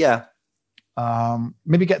 Yeah.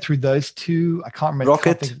 Maybe get through those 2. I can't remember.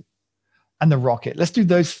 Rocket. And the Rocket. Let's do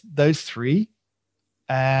those 3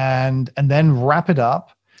 and then wrap it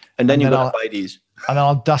up. And then you're going to buy these. And then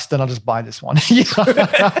I'll just buy this one.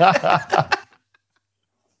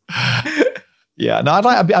 Yeah, no,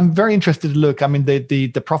 I'm very interested to look. I mean, the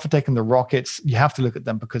Profitec and the Rockets, you have to look at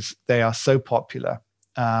them because they are so popular.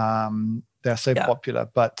 They're so popular,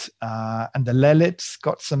 but and the Lillet's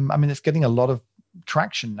got some. I mean, it's getting a lot of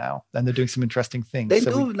traction now, and they're doing some interesting things. They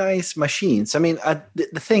do nice machines. I mean,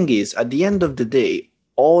 the thing is, at the end of the day,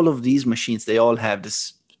 all of these machines, they all have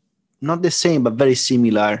this, not the same, but very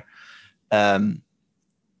similar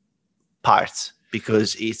parts.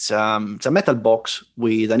 Because it's a metal box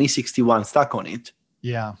with an E61 stuck on it.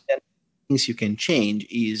 Yeah. And things you can change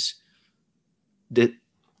is the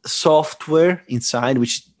software inside,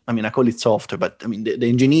 which I call it software, but I mean the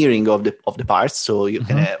engineering of the parts. So you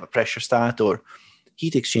can have a pressure stat or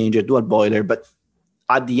heat exchanger, dual boiler, but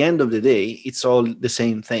at the end of the day, it's all the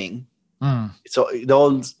same thing. It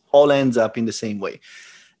all ends up in the same way.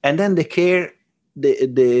 And then the care,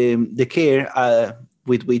 the care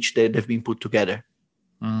with which they've been put together.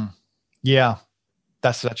 Yeah,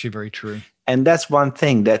 that's actually very true. And that's one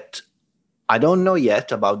thing that I don't know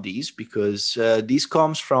yet about these because this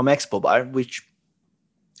comes from Expobar, which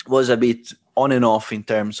was a bit on and off in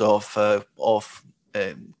terms of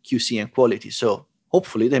QC and quality. So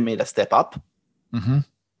hopefully they made a step up.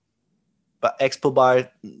 But Expobar,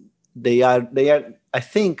 they are. I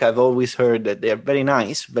think I've always heard that they are very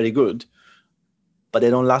nice, very good, but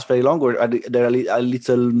they don't last very long, or they're a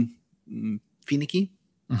little finicky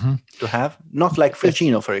to have. Not like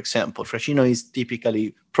Fracchino, for example. Fracchino is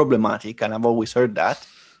typically problematic, and I've always heard that.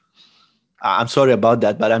 I'm sorry about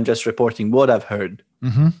that, but I'm just reporting what I've heard.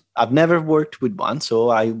 I've never worked with one,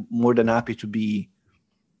 so I'm more than happy to be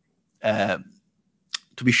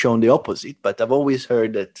shown the opposite. But I've always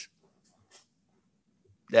heard that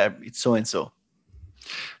it's so and so.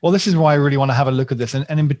 Well, this is why I really want to have a look at this. And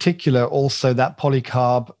in particular, also that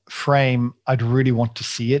polycarb frame, I'd really want to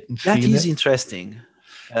see it and feel it. That is interesting.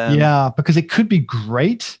 Yeah, because it could be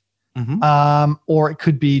great. or it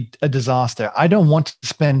could be a disaster. I don't want to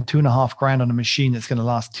spend $2,500 on a machine that's going to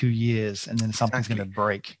last 2 years and then something's going to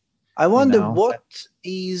break. I wonder what's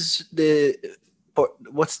the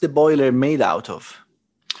boiler made out of?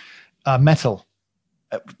 Metal.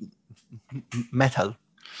 Metal.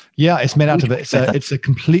 Yeah, it's made out of it. It's a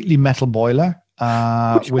completely metal boiler.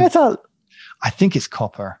 Which metal? I think it's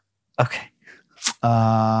copper. Okay.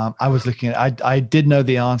 I was looking at. I did know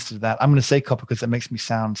the answer to that. I'm going to say copper because it makes me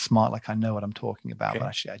sound smart, like I know what I'm talking about. Okay. But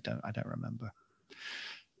actually, I don't remember.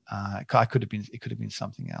 It could have been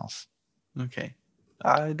something else. Okay.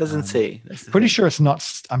 It doesn't say. Pretty sure it's not.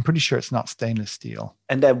 I'm pretty sure it's not stainless steel.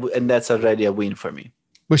 And that's already a win for me.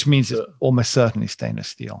 Which means it's almost certainly stainless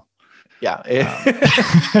steel. Yeah.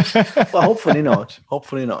 Well, hopefully not.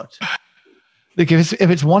 Hopefully not. Look, if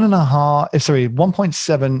it's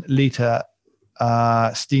 1.7 liter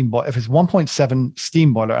steam boiler, if it's 1.7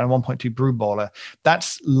 steam boiler and a 1.2 brew boiler,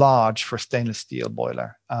 that's large for a stainless steel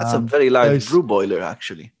boiler. That's a very large brew boiler,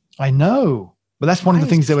 actually. I know, but that's one of the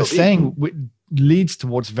things they were saying leads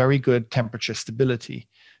towards very good temperature stability.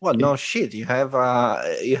 Well, no shit. You have a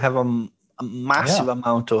massive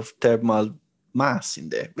amount of thermal mass in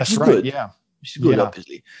there. That's right. Good. Yeah, which is good,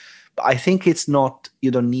 obviously. But I think it's not.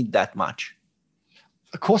 You don't need that much.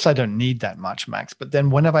 Of course, I don't need that much, Max. But then,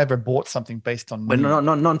 when have I ever bought something based on? Well,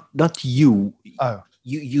 not you. Oh,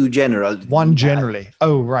 you general. One generally.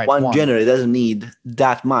 Oh, right. One generally doesn't need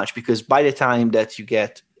that much because by the time that you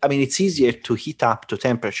get, I mean, it's easier to heat up to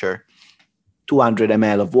temperature 200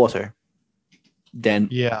 ml of water than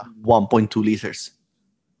 1.2 liters.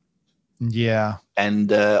 Yeah.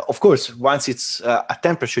 And of course, once it's at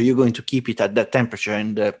temperature, you're going to keep it at that temperature,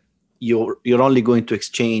 and you're only going to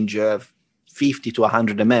exchange 50 to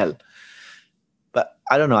 100 ml. But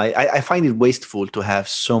I don't know. I find it wasteful to have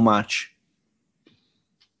so much.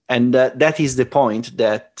 And that is the point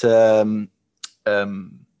that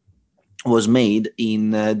was made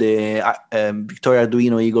in the Victoria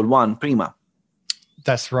Arduino Eagle One Prima.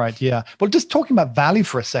 That's right. Yeah. Well, just talking about value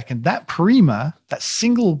for a second, that Prima, that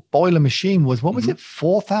single boiler machine was, what was it?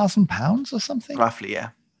 £4,000 or something? Roughly. Yeah.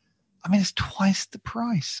 I mean, it's twice the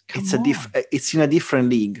price. It's in a different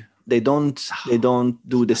league. They don't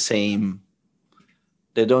do the same.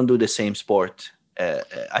 They don't do the same sport.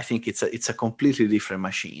 I think it's a completely different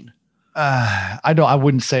machine. I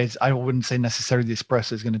wouldn't say necessarily the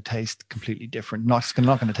espresso is going to taste completely different. It's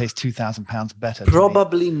not going to taste £2,000 better.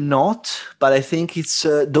 Probably not, but I think it's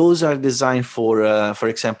those are designed for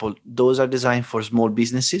example, those are designed for small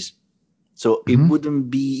businesses. So it wouldn't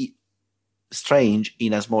be strange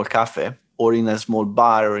in a small cafe or in a small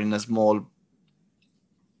bar or in a small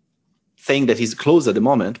thing that is closed at the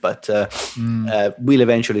moment, but will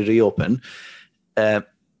eventually reopen.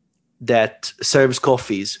 That serves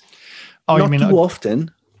coffees. Oh, not too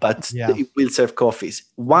often, but it will serve coffees.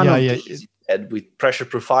 One of these with pressure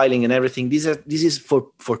profiling and everything. This is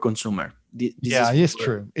for consumer. It's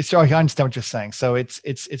true. It's I understand what you're saying. So it's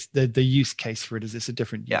the use case for it is it's a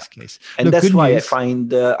different use case, and that's why I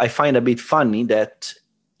find a bit funny that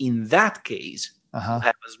in that case you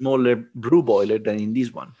have a smaller brew boiler than in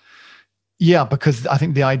this one. Yeah, because I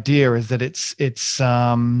think the idea is that it's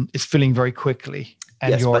filling very quickly.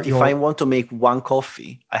 And but if I want to make one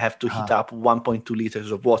coffee, I have to heat up 1.2 liters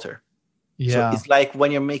of water. Yeah. So it's like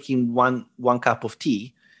when you're making one cup of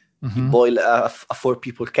tea, you boil a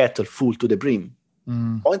 4-people kettle full to the brim.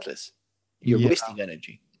 Pointless. You're wasting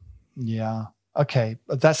energy. Yeah. Okay.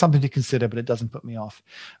 That's something to consider, but it doesn't put me off.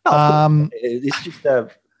 No, it's just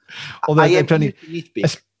although I am to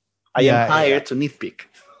nitpick. I am hired to nitpick.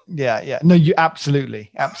 Yeah. No, you absolutely.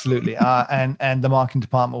 And the marketing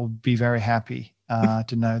department will be very happy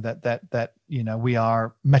to know that we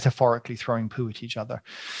are metaphorically throwing poo at each other.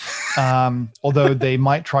 Although they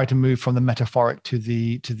might try to move from the metaphoric to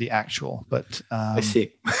the actual, but I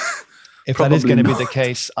see. If that is going to be the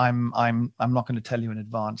case, I'm not going to tell you in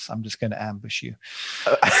advance. I'm just going to ambush you.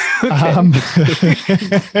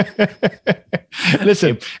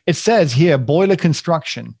 Listen, it says here boiler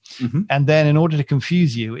construction, and then in order to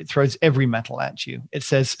confuse you, it throws every metal at you. It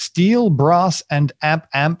says steel, brass, and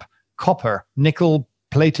amp, copper, nickel,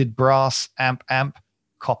 plated brass, amp,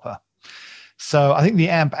 copper. So I think the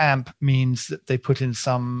amp means that they put in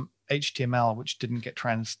some HTML which didn't get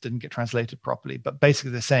translated properly, but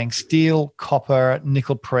basically they're saying steel, copper,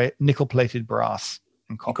 nickel plated brass,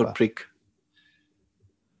 and copper. Nickel prick.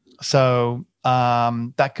 So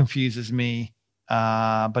that confuses me,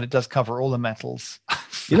 but it does cover all the metals.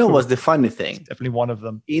 You know what's the funny thing? It's definitely one of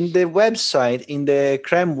them. In the website, in the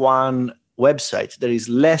Creme One website, there is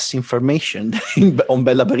less information on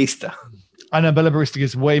Bella Barista. I know Bella Barista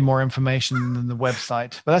gives way more information than the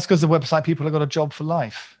website, but that's because the website people have got a job for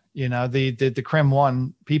life. You know, the Creme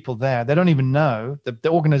One people there, they don't even know the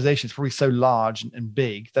organization is probably so large and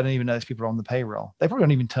big. They don't even know those people are on the payroll. They probably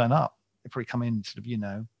don't even turn up. They probably come in sort of, you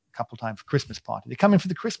know, a couple of times for Christmas party. They come in for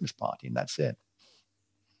the Christmas party and that's it.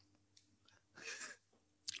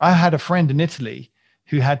 I had a friend in Italy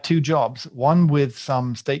who had 2 jobs, one with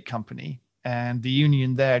some state company, and the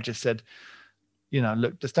union there just said, you know,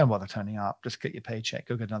 look, just don't bother turning up. Just get your paycheck.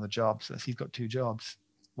 Go get another job. So he's got 2 jobs.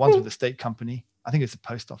 One's with the state company. I think it's a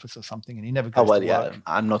post office or something, and he never goes to work.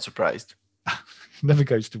 I'm not surprised. Never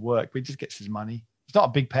goes to work, but he just gets his money. It's not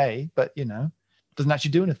a big pay, but, you know, doesn't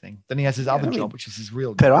actually do anything. Then he has his other job, which is his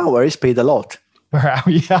real job. Per hour, he's paid a lot.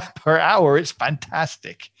 Per hour, it's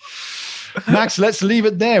fantastic. Max, let's leave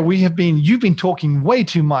it there. You've been talking way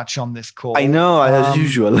too much on this call. I know, as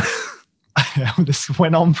usual. This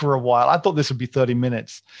went on for a while. I thought this would be 30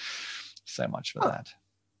 minutes. So much for that.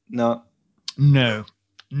 No.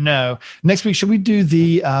 Next week, should we do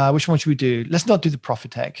the, which one should we do? Let's not do the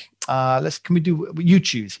Profitec. Can we do, you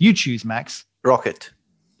choose, Max. Rocket.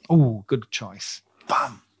 Oh, good choice.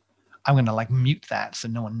 Bam. I'm going to mute that so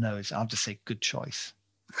no one knows. I'll just say good choice.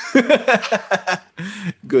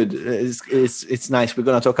 Good. It's nice. We're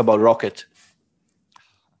going to talk about Rocket.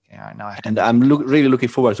 Yeah, now I have to. And I'm really looking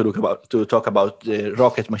forward to talk about the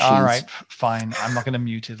rocket machines. All right, fine. I'm not going to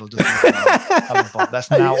mute it. It'll just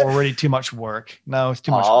that's now already too much work. No, it's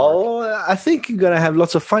too much work. I think you're going to have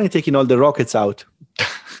lots of fun taking all the rockets out.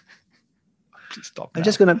 Please stop. I'm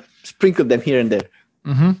just going to sprinkle them here and there.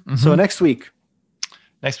 Mm-hmm. So next week,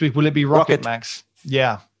 will it be Rocket, Max?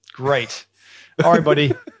 Yeah, great. All right,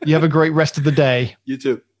 buddy. You have a great rest of the day. You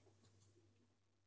too.